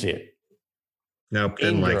 Didn't see it. Nope.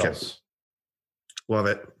 Didn't like it. Girls. Love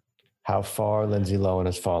it. How far Lindsay Lohan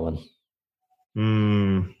has fallen.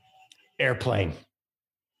 Airplane.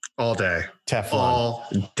 All day. Teflon. All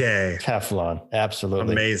day. Teflon.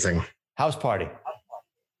 Absolutely. Amazing. House Party.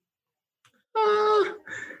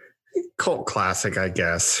 Cult classic, I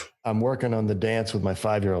guess. I'm working on the dance with my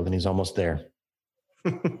 5-year-old and he's almost there.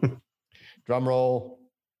 Drum roll.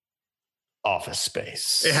 Office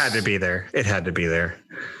Space. It had to be there. It had to be there.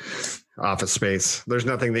 Office Space. There's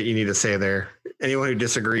nothing that you need to say there. Anyone who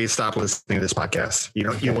disagrees, stop listening to this podcast.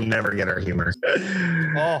 You will never get our humor.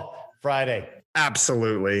 Oh, Friday.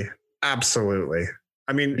 Absolutely. Absolutely.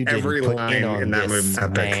 I mean, You every didn't put line in that movie is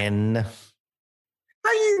epic. man.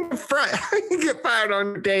 How you get fired on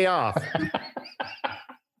your day off?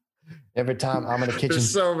 Every time I'm in the kitchen.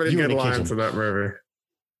 There's so many you in good the lines kitchen. in that movie.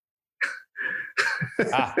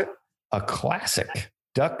 A classic.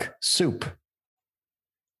 Duck Soup.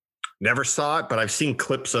 Never saw it, but I've seen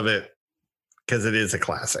clips of it because it is a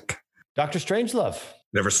classic. Dr. Strangelove.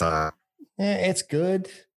 Never saw it. It's good.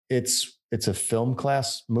 It's a film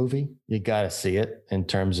class movie. You got to see it in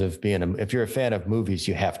terms of being if you're a fan of movies,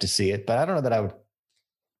 you have to see it. But I don't know that I would.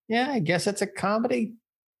 Yeah, I guess it's a comedy.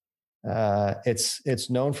 It's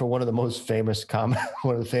known for one of the most famous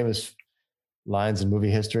one of the famous lines in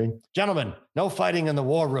movie history. Gentlemen, no fighting in the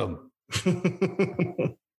war room.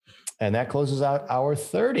 And that closes out our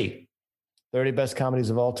 30 best comedies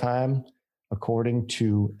of all time, according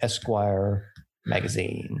to Esquire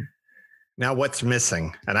magazine. Now, what's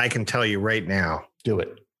missing? And I can tell you right now. Do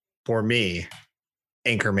it. For me,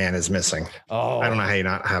 Anchorman is missing. Oh, I don't know how you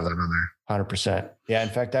not have that on there. 100%. Yeah, in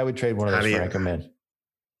fact, I would trade one of those for Anchorman.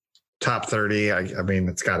 Top 30. I mean,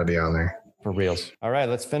 it's got to be on there. For reals. All right,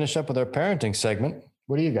 let's finish up with our parenting segment.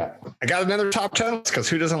 What do you got? I got another top 10 because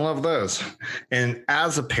who doesn't love those? And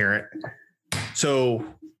as a parent, so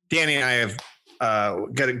Danny and I have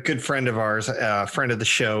got a good friend of ours, a friend of the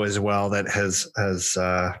show as well, that has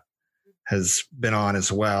been on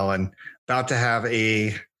as well, and about to have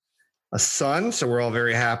a son. So we're all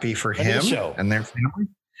very happy for him and their family.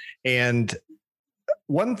 And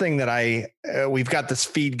one thing that we've got this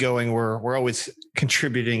feed going where we're always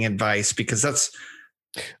contributing advice, because that's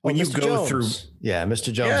when you Mr. go Jones. through. Yeah,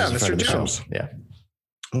 Mr. Jones. Yeah, is a friend Mr. of the Jones. show. Yeah.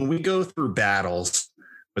 When we go through battles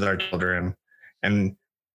with our children, and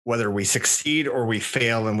whether we succeed or we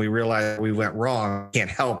fail and we realize we went wrong,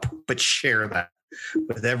 can't help but share that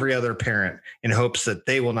with every other parent in hopes that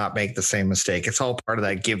they will not make the same mistake. It's all part of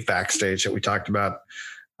that give back stage that we talked about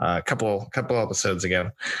a couple episodes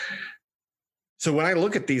ago. So when I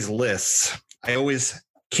look at these lists, I always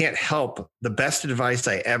can't help. The best advice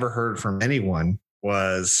I ever heard from anyone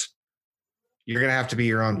was, you're going to have to be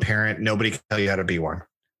your own parent. Nobody can tell you how to be one.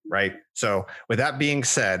 Right. So with that being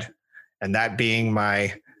said, and that being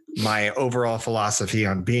my overall philosophy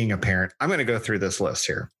on being a parent, I'm going to go through this list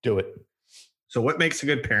here. Do it. So what makes a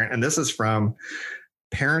good parent? And this is from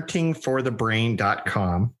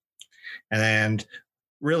parentingforthebrain.com. And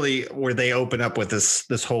really where they open up with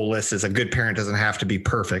this whole list is a good parent doesn't have to be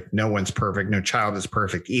perfect. No one's perfect. No child is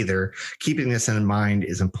perfect either. Keeping this in mind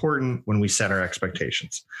is important when we set our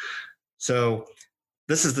expectations. So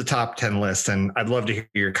this is the top 10 list, and I'd love to hear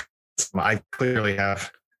your comments. I clearly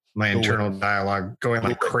have my internal dialogue going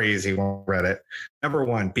like crazy when I read it. Number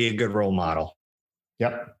 1, be a good role model.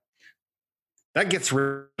 Yep. That gets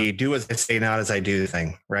really do as I say, not as I do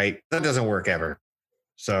thing, right? That doesn't work ever.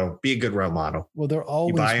 So be a good role model. Well, they're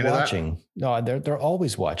always watching. No, they're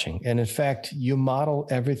always watching. And in fact, you model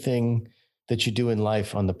everything that you do in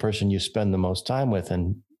life on the person you spend the most time with,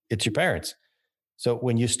 and it's your parents. So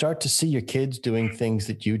when you start to see your kids doing things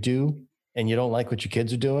that you do and you don't like what your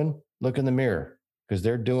kids are doing, look in the mirror, because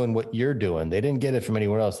they're doing what you're doing. They didn't get it from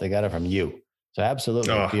anywhere else. They got it from you. So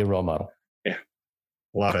absolutely be a role model. Yeah.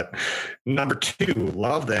 Love it. Number 2,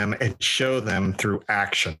 love them and show them through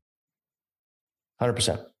action.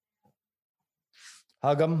 100%.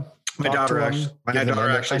 Hug them. My daughter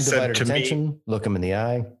actually said to me, look them in the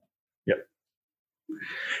eye. Yep.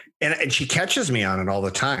 And she catches me on it all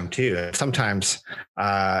the time too. Sometimes,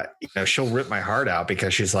 she'll rip my heart out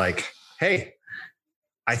because she's like, "Hey,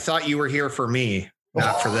 I thought you were here for me,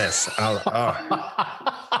 not for this."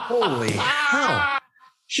 Holy hell!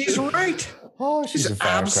 She's right. Oh, she's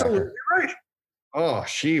absolutely right. Oh,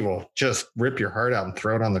 she will just rip your heart out and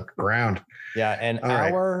throw it on the ground. Yeah, an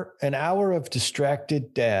hour of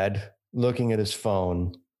distracted dad looking at his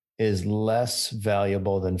phone is less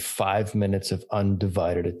valuable than 5 minutes of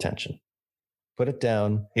undivided attention. Put it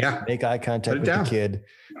down. Yeah. Make eye contact with the kid.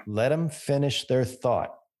 Let them finish their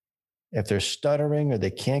thought. If they're stuttering or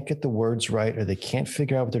they can't get the words right or they can't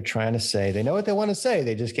figure out what they're trying to say, they know what they want to say,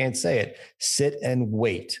 they just can't say it. Sit and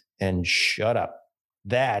wait and shut up.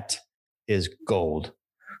 That is gold.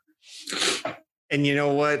 And you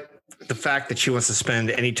know what? The fact that she wants to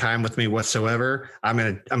spend any time with me whatsoever, I'm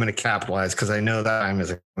gonna capitalize because I know that time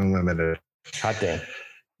is unlimited. Hot damn.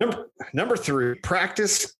 Number 3,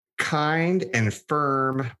 practice kind and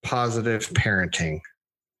firm positive parenting.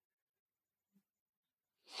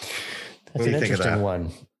 That's an interesting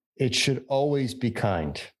one. It should always be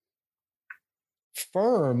kind.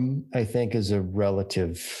 Firm, I think, is a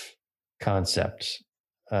relative concept.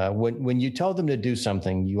 When you tell them to do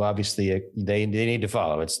something, you obviously they need to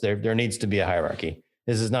follow. There needs to be a hierarchy.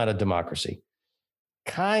 This is not a democracy.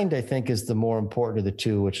 Kind, I think, is the more important of the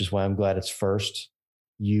two, which is why I'm glad it's first.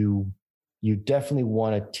 You definitely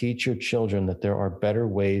want to teach your children that there are better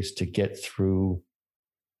ways to get through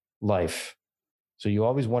life. So you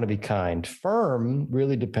always want to be kind. Firm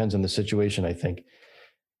really depends on the situation, I think.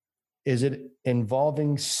 Is it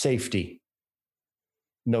involving safety?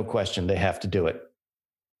 No question, they have to do it.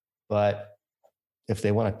 But if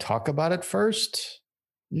they want to talk about it first,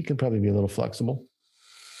 you can probably be a little flexible.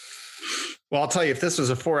 Well, I'll tell you, if this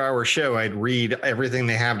was a 4-hour show, I'd read everything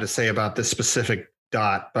they have to say about this specific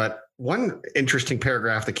dot. But one interesting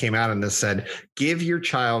paragraph that came out in this said, give your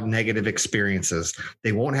child negative experiences.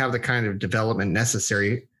 They won't have the kind of development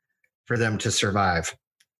necessary for them to survive.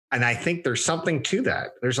 And I think there's something to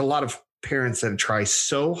that. There's a lot of parents that try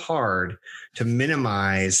so hard to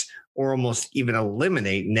minimize or almost even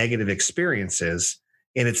eliminate negative experiences.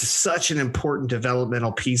 And it's such an important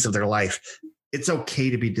developmental piece of their life. It's okay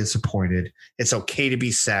to be disappointed. It's okay to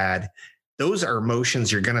be sad. Those are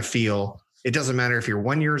emotions you're going to feel. It doesn't matter if you're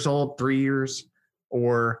 1 year old, 3 years,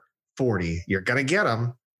 or 40. You're going to get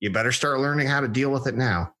them. You better start learning how to deal with it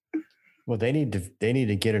now. Well, they need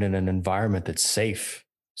to get it in an environment that's safe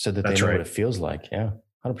so that they know what it feels like. Yeah,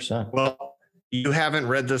 100%. Well, you haven't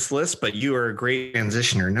read this list, but you are a great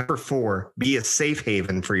transitioner. Number 4, be a safe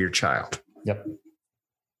haven for your child. Yep.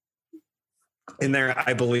 In there,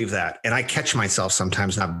 I believe that. And I catch myself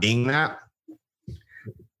sometimes not being that.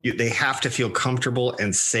 They have to feel comfortable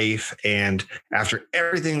and safe. And after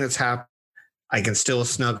everything that's happened, I can still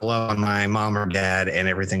snuggle up on my mom or dad and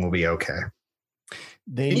everything will be okay.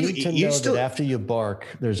 They need to know that after you bark,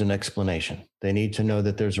 there's an explanation. They need to know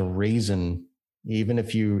that there's a reason. Even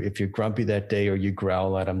if you're grumpy that day or you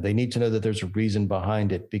growl at them, they need to know that there's a reason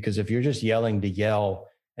behind it. Because if you're just yelling to yell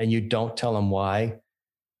and you don't tell them why,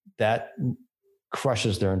 that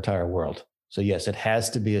crushes their entire world. So yes, it has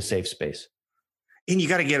to be a safe space. And you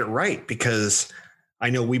got to get it right, because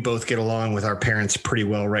I know we both get along with our parents pretty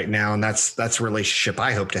well right now. And that's a relationship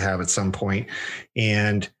I hope to have at some point.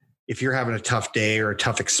 And if you're having a tough day or a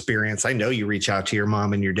tough experience, I know you reach out to your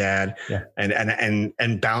mom and your dad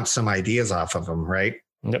and bounce some ideas off of them. Right.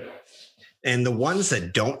 Yep. And the ones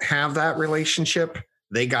that don't have that relationship,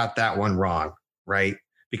 they got that one wrong. Right.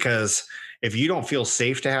 Because if you don't feel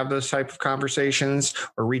safe to have those type of conversations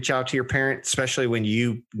or reach out to your parent, especially when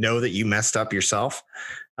you know that you messed up yourself,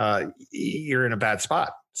 you're in a bad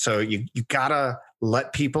spot. So you gotta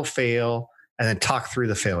let people fail and then talk through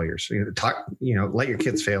the failures. Let your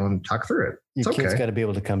kids fail and talk through it. Your kids got to be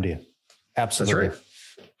able to come to you. Absolutely. That's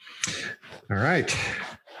right. All right.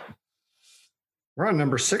 We're on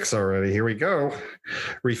number 6 already. Here we go.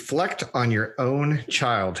 Reflect on your own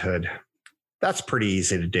childhood. That's pretty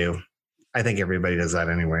easy to do. I think everybody does that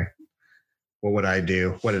anyway. What would I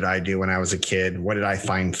do? What did I do when I was a kid? What did I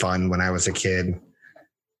find fun when I was a kid?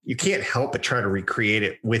 You can't help but try to recreate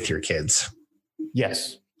it with your kids.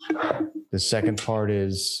 Yes. The second part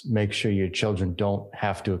is make sure your children don't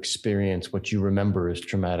have to experience what you remember as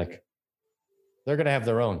traumatic. They're going to have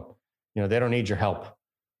their own. They don't need your help.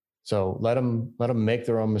 So let them make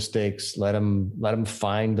their own mistakes. Let them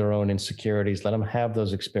find their own insecurities. Let them have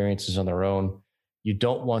those experiences on their own. You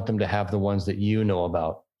don't want them to have the ones that you know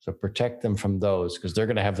about. So protect them from those, because they're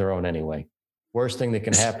going to have their own anyway. Worst thing that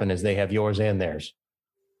can happen is they have yours and theirs.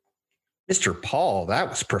 Mr. Paul, that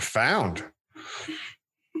was profound.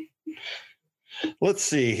 Let's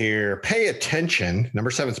see here. Pay attention. Number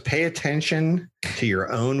 7 is pay attention to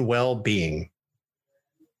your own well-being.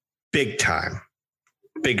 Big time.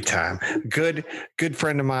 Big time. Good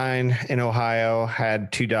friend of mine in Ohio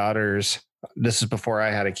had 2 daughters. This is before I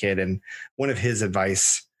had a kid. And one of his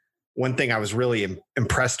advice, one thing I was really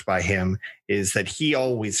impressed by him is that he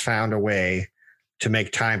always found a way to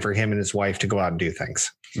make time for him and his wife to go out and do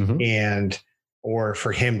things. Mm-hmm. Or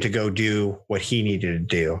for him to go do what he needed to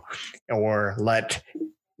do, or let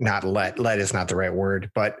is not the right word,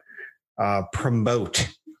 but promote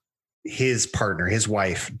his partner, his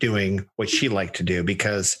wife, doing what she liked to do,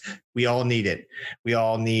 because we all need it. We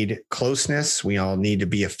all need closeness. We all need to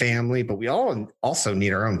be a family, but we all also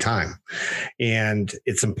need our own time. And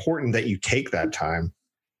it's important that you take that time.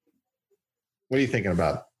 What are you thinking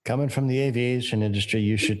about? Coming from the aviation industry,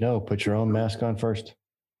 you should know, put your own mask on first.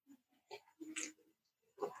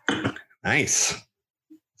 Nice.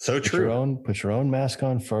 So true. Put your own mask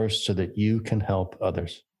on first so that you can help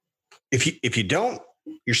others. If you don't,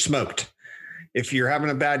 you're smoked. If you're having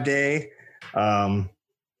a bad day, I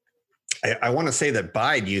want to say that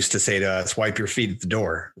Bide used to say to us, wipe your feet at the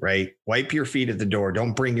door, right? Wipe your feet at the door.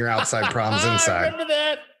 Don't bring your outside problems inside. I remember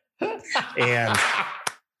that. And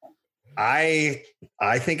I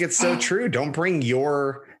think it's so true. Don't bring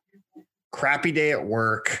your crappy day at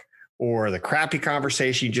work or the crappy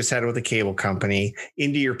conversation you just had with the cable company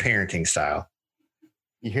into your parenting style.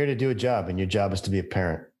 You're here to do a job, and your job is to be a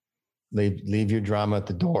parent. Leave your drama at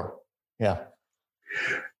the door. Yeah.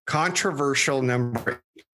 Controversial number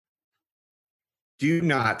 8. Do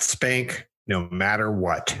not spank no matter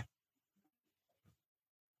what.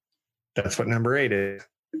 That's what number 8 is.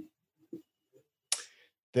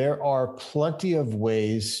 There are plenty of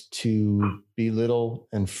ways to belittle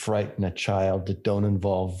and frighten a child that don't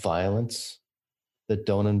involve violence, that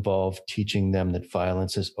don't involve teaching them that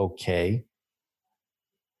violence is okay.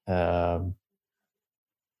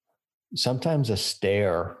 Sometimes a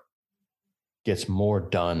stare gets more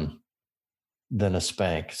done than a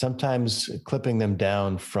spank. Sometimes clipping them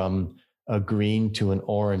down from a green to an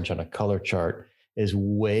orange on a color chart is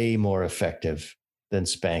way more effective than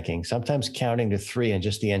spanking. Sometimes counting to 3 and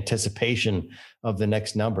just the anticipation of the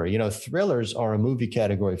next number. You know, thrillers are a movie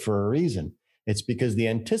category for a reason. It's because the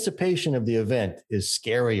anticipation of the event is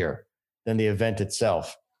scarier than the event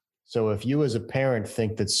itself. So if you as a parent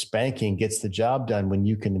think that spanking gets the job done when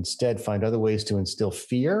you can instead find other ways to instill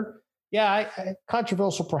fear,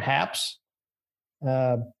 controversial perhaps.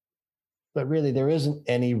 But really, there isn't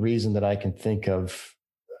any reason that I can think of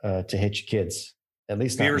to hit your kids, at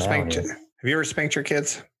least not now. Have you ever spanked your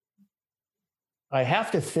kids? I have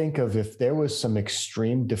to think of if there was some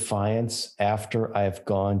extreme defiance after I've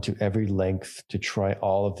gone to every length to try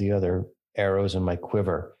all of the other arrows in my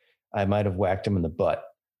quiver, I might have whacked them in the butt.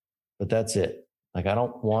 But that's it. Like, I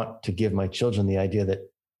don't want to give my children the idea that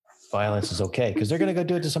violence is okay, because they're going to go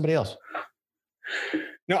do it to somebody else.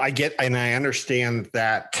 No, I get, and I understand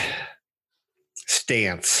that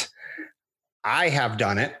stance. I have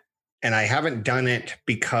done it, and I haven't done it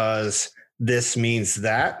because this means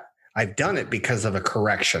that. I've done it because of a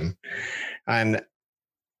correction. And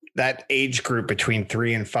that age group between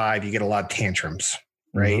 3 and 5, you get a lot of tantrums,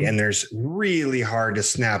 right? Mm-hmm. And there's really hard to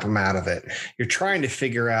snap them out of it. You're trying to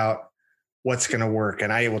figure out what's going to work.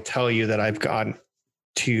 And I will tell you that I've gone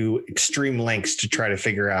to extreme lengths to try to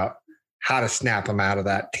figure out how to snap them out of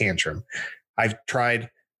that tantrum. I've tried,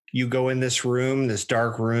 you go in this room, this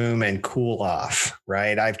dark room, and cool off,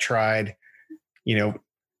 right? I've tried,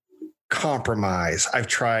 compromise. I've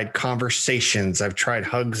tried conversations. I've tried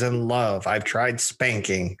hugs and love. I've tried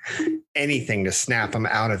spanking, anything to snap them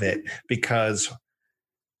out of it, because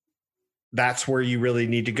that's where you really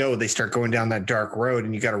need to go. They start going down that dark road,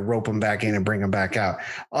 and you got to rope them back in and bring them back out.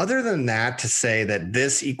 Other than that, to say that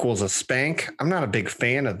this equals a spank, I'm not a big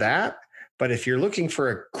fan of that. But if you're looking for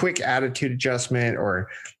a quick attitude adjustment or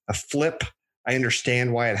a flip, I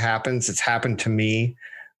understand why it happens. It's happened to me.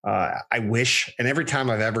 I wish, and every time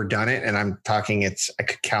I've ever done it, and I'm talking, I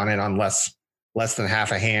could count it on less than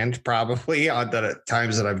half a hand, probably, on the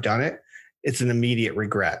times that I've done it. It's an immediate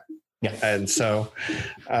regret. Yeah. And so,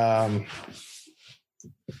 but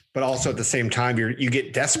also at the same time, you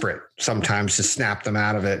get desperate sometimes to snap them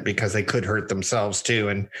out of it, because they could hurt themselves too.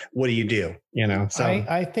 And what do you do? So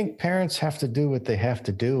I think parents have to do what they have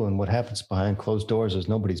to do. And what happens behind closed doors is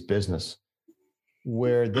nobody's business.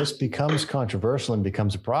 Where this becomes controversial and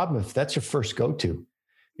becomes a problem, if that's your first go-to.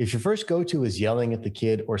 If your first go-to is yelling at the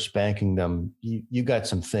kid or spanking them, you got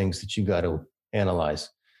some things that you got to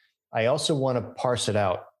analyze. I also want to parse it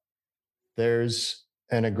out. There's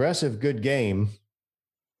an aggressive good game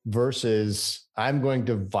versus I'm going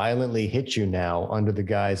to violently hit you now under the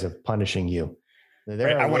guise of punishing you.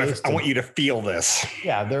 Right. I want you to feel this.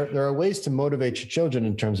 Yeah, there are ways to motivate your children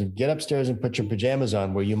in terms of get upstairs and put your pajamas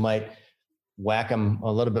on, where you might whack them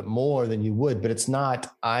a little bit more than you would, but it's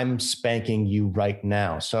not, I'm spanking you right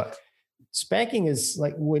now. So spanking is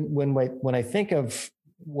like when I think of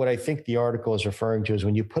what I think the article is referring to is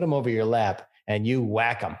when you put them over your lap and you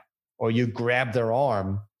whack them, or you grab their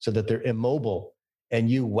arm so that they're immobile and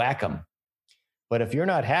you whack them. But if you're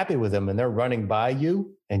not happy with them and they're running by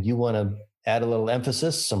you and you want to add a little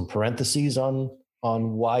emphasis, some parentheses on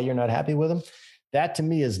on why you're not happy with them, that to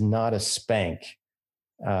me is not a spank.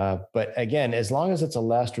 But again, as long as it's a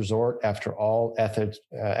last resort after all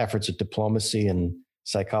efforts at diplomacy and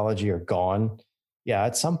psychology are gone, yeah,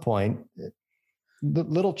 at some point,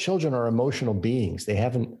 little children are emotional beings. They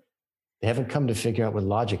haven't come to figure out what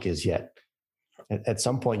logic is yet. At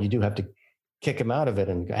some point, you do have to kick them out of it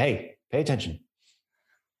and go, hey, pay attention.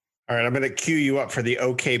 All right, I'm going to cue you up for the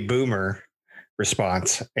okay boomer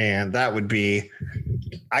response. And that would be,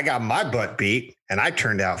 I got my butt beat and I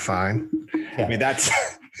turned out fine. Yeah. I mean, that's...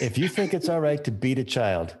 If you think it's all right to beat a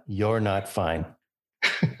child, you're not fine.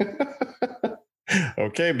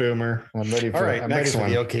 Okay, boomer. I'm ready for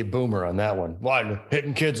the okay boomer on that one. Why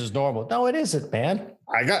hitting kids is normal? No, it isn't, man.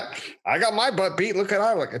 I got my butt beat. Look at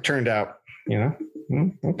how it turned out.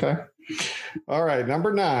 Okay. All right,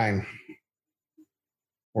 number 9.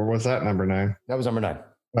 Or was that number 9? That was number 9.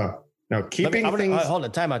 Oh no, keeping things. Hold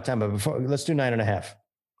on, time out. Before, let's do 9.5.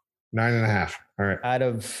 9.5. All right. Out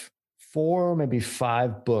of 4, maybe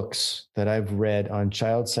 5 books that I've read on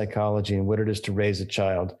child psychology and what it is to raise a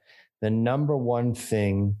child, the number one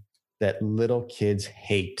thing that little kids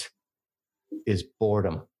hate is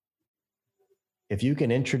boredom. If you can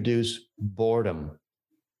introduce boredom,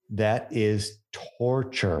 that is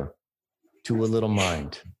torture to a little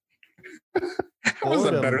mind. How is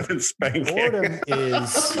that better than spanking?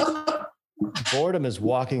 Boredom is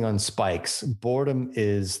walking on spikes. Boredom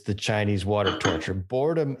is the Chinese water torture.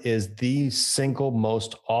 Boredom is the single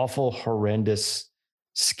most awful, horrendous,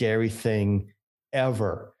 scary thing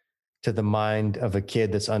ever to the mind of a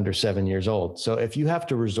kid that's under 7 years old. So if you have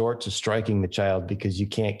to resort to striking the child because you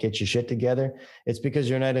can't get your shit together, it's because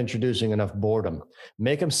you're not introducing enough boredom.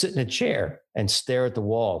 Make them sit in a chair and stare at the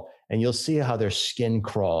wall, and you'll see how their skin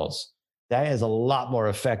crawls. That is a lot more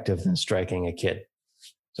effective than striking a kid.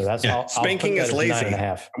 So that's spanking is lazy.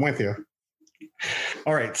 9.5. I'm with you.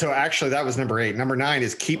 All right. So actually that was number 8. Number 9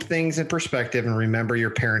 is keep things in perspective and remember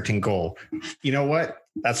your parenting goal. You know what?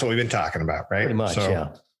 That's what we've been talking about, right? Pretty much,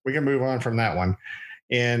 yeah. We can move on from that one.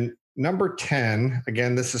 And number 10,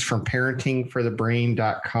 again, this is from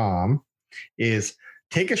parentingforthebrain.com, is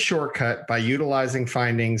take a shortcut by utilizing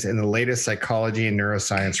findings in the latest psychology and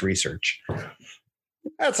neuroscience research.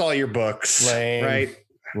 That's all your books. Lame. Right?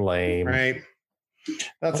 Lame. Right.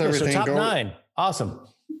 That's everything. So top 9. Awesome.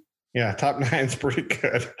 Yeah, top 9 is pretty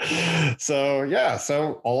good.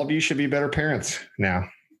 So all of you should be better parents now.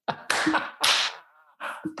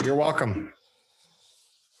 You're welcome.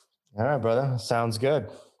 All right, brother. Sounds good.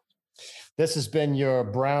 This has been your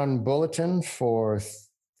Brown Bulletin for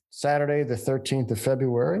Saturday, the 13th of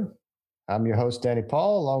February. I'm your host, Danny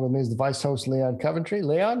Paul. Along with me is the vice host, Leon Coventry.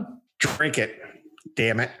 Leon? Drink it.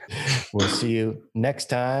 Damn it. We'll see you next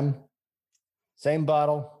time. Same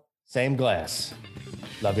bottle, same glass.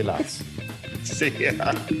 Love you lots. See ya.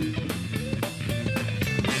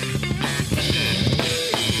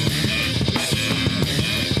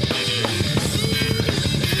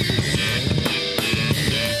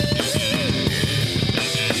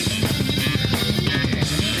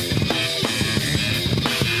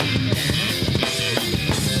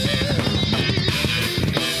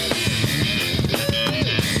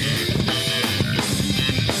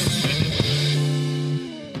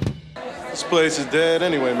 This place is dead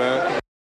anyway, man.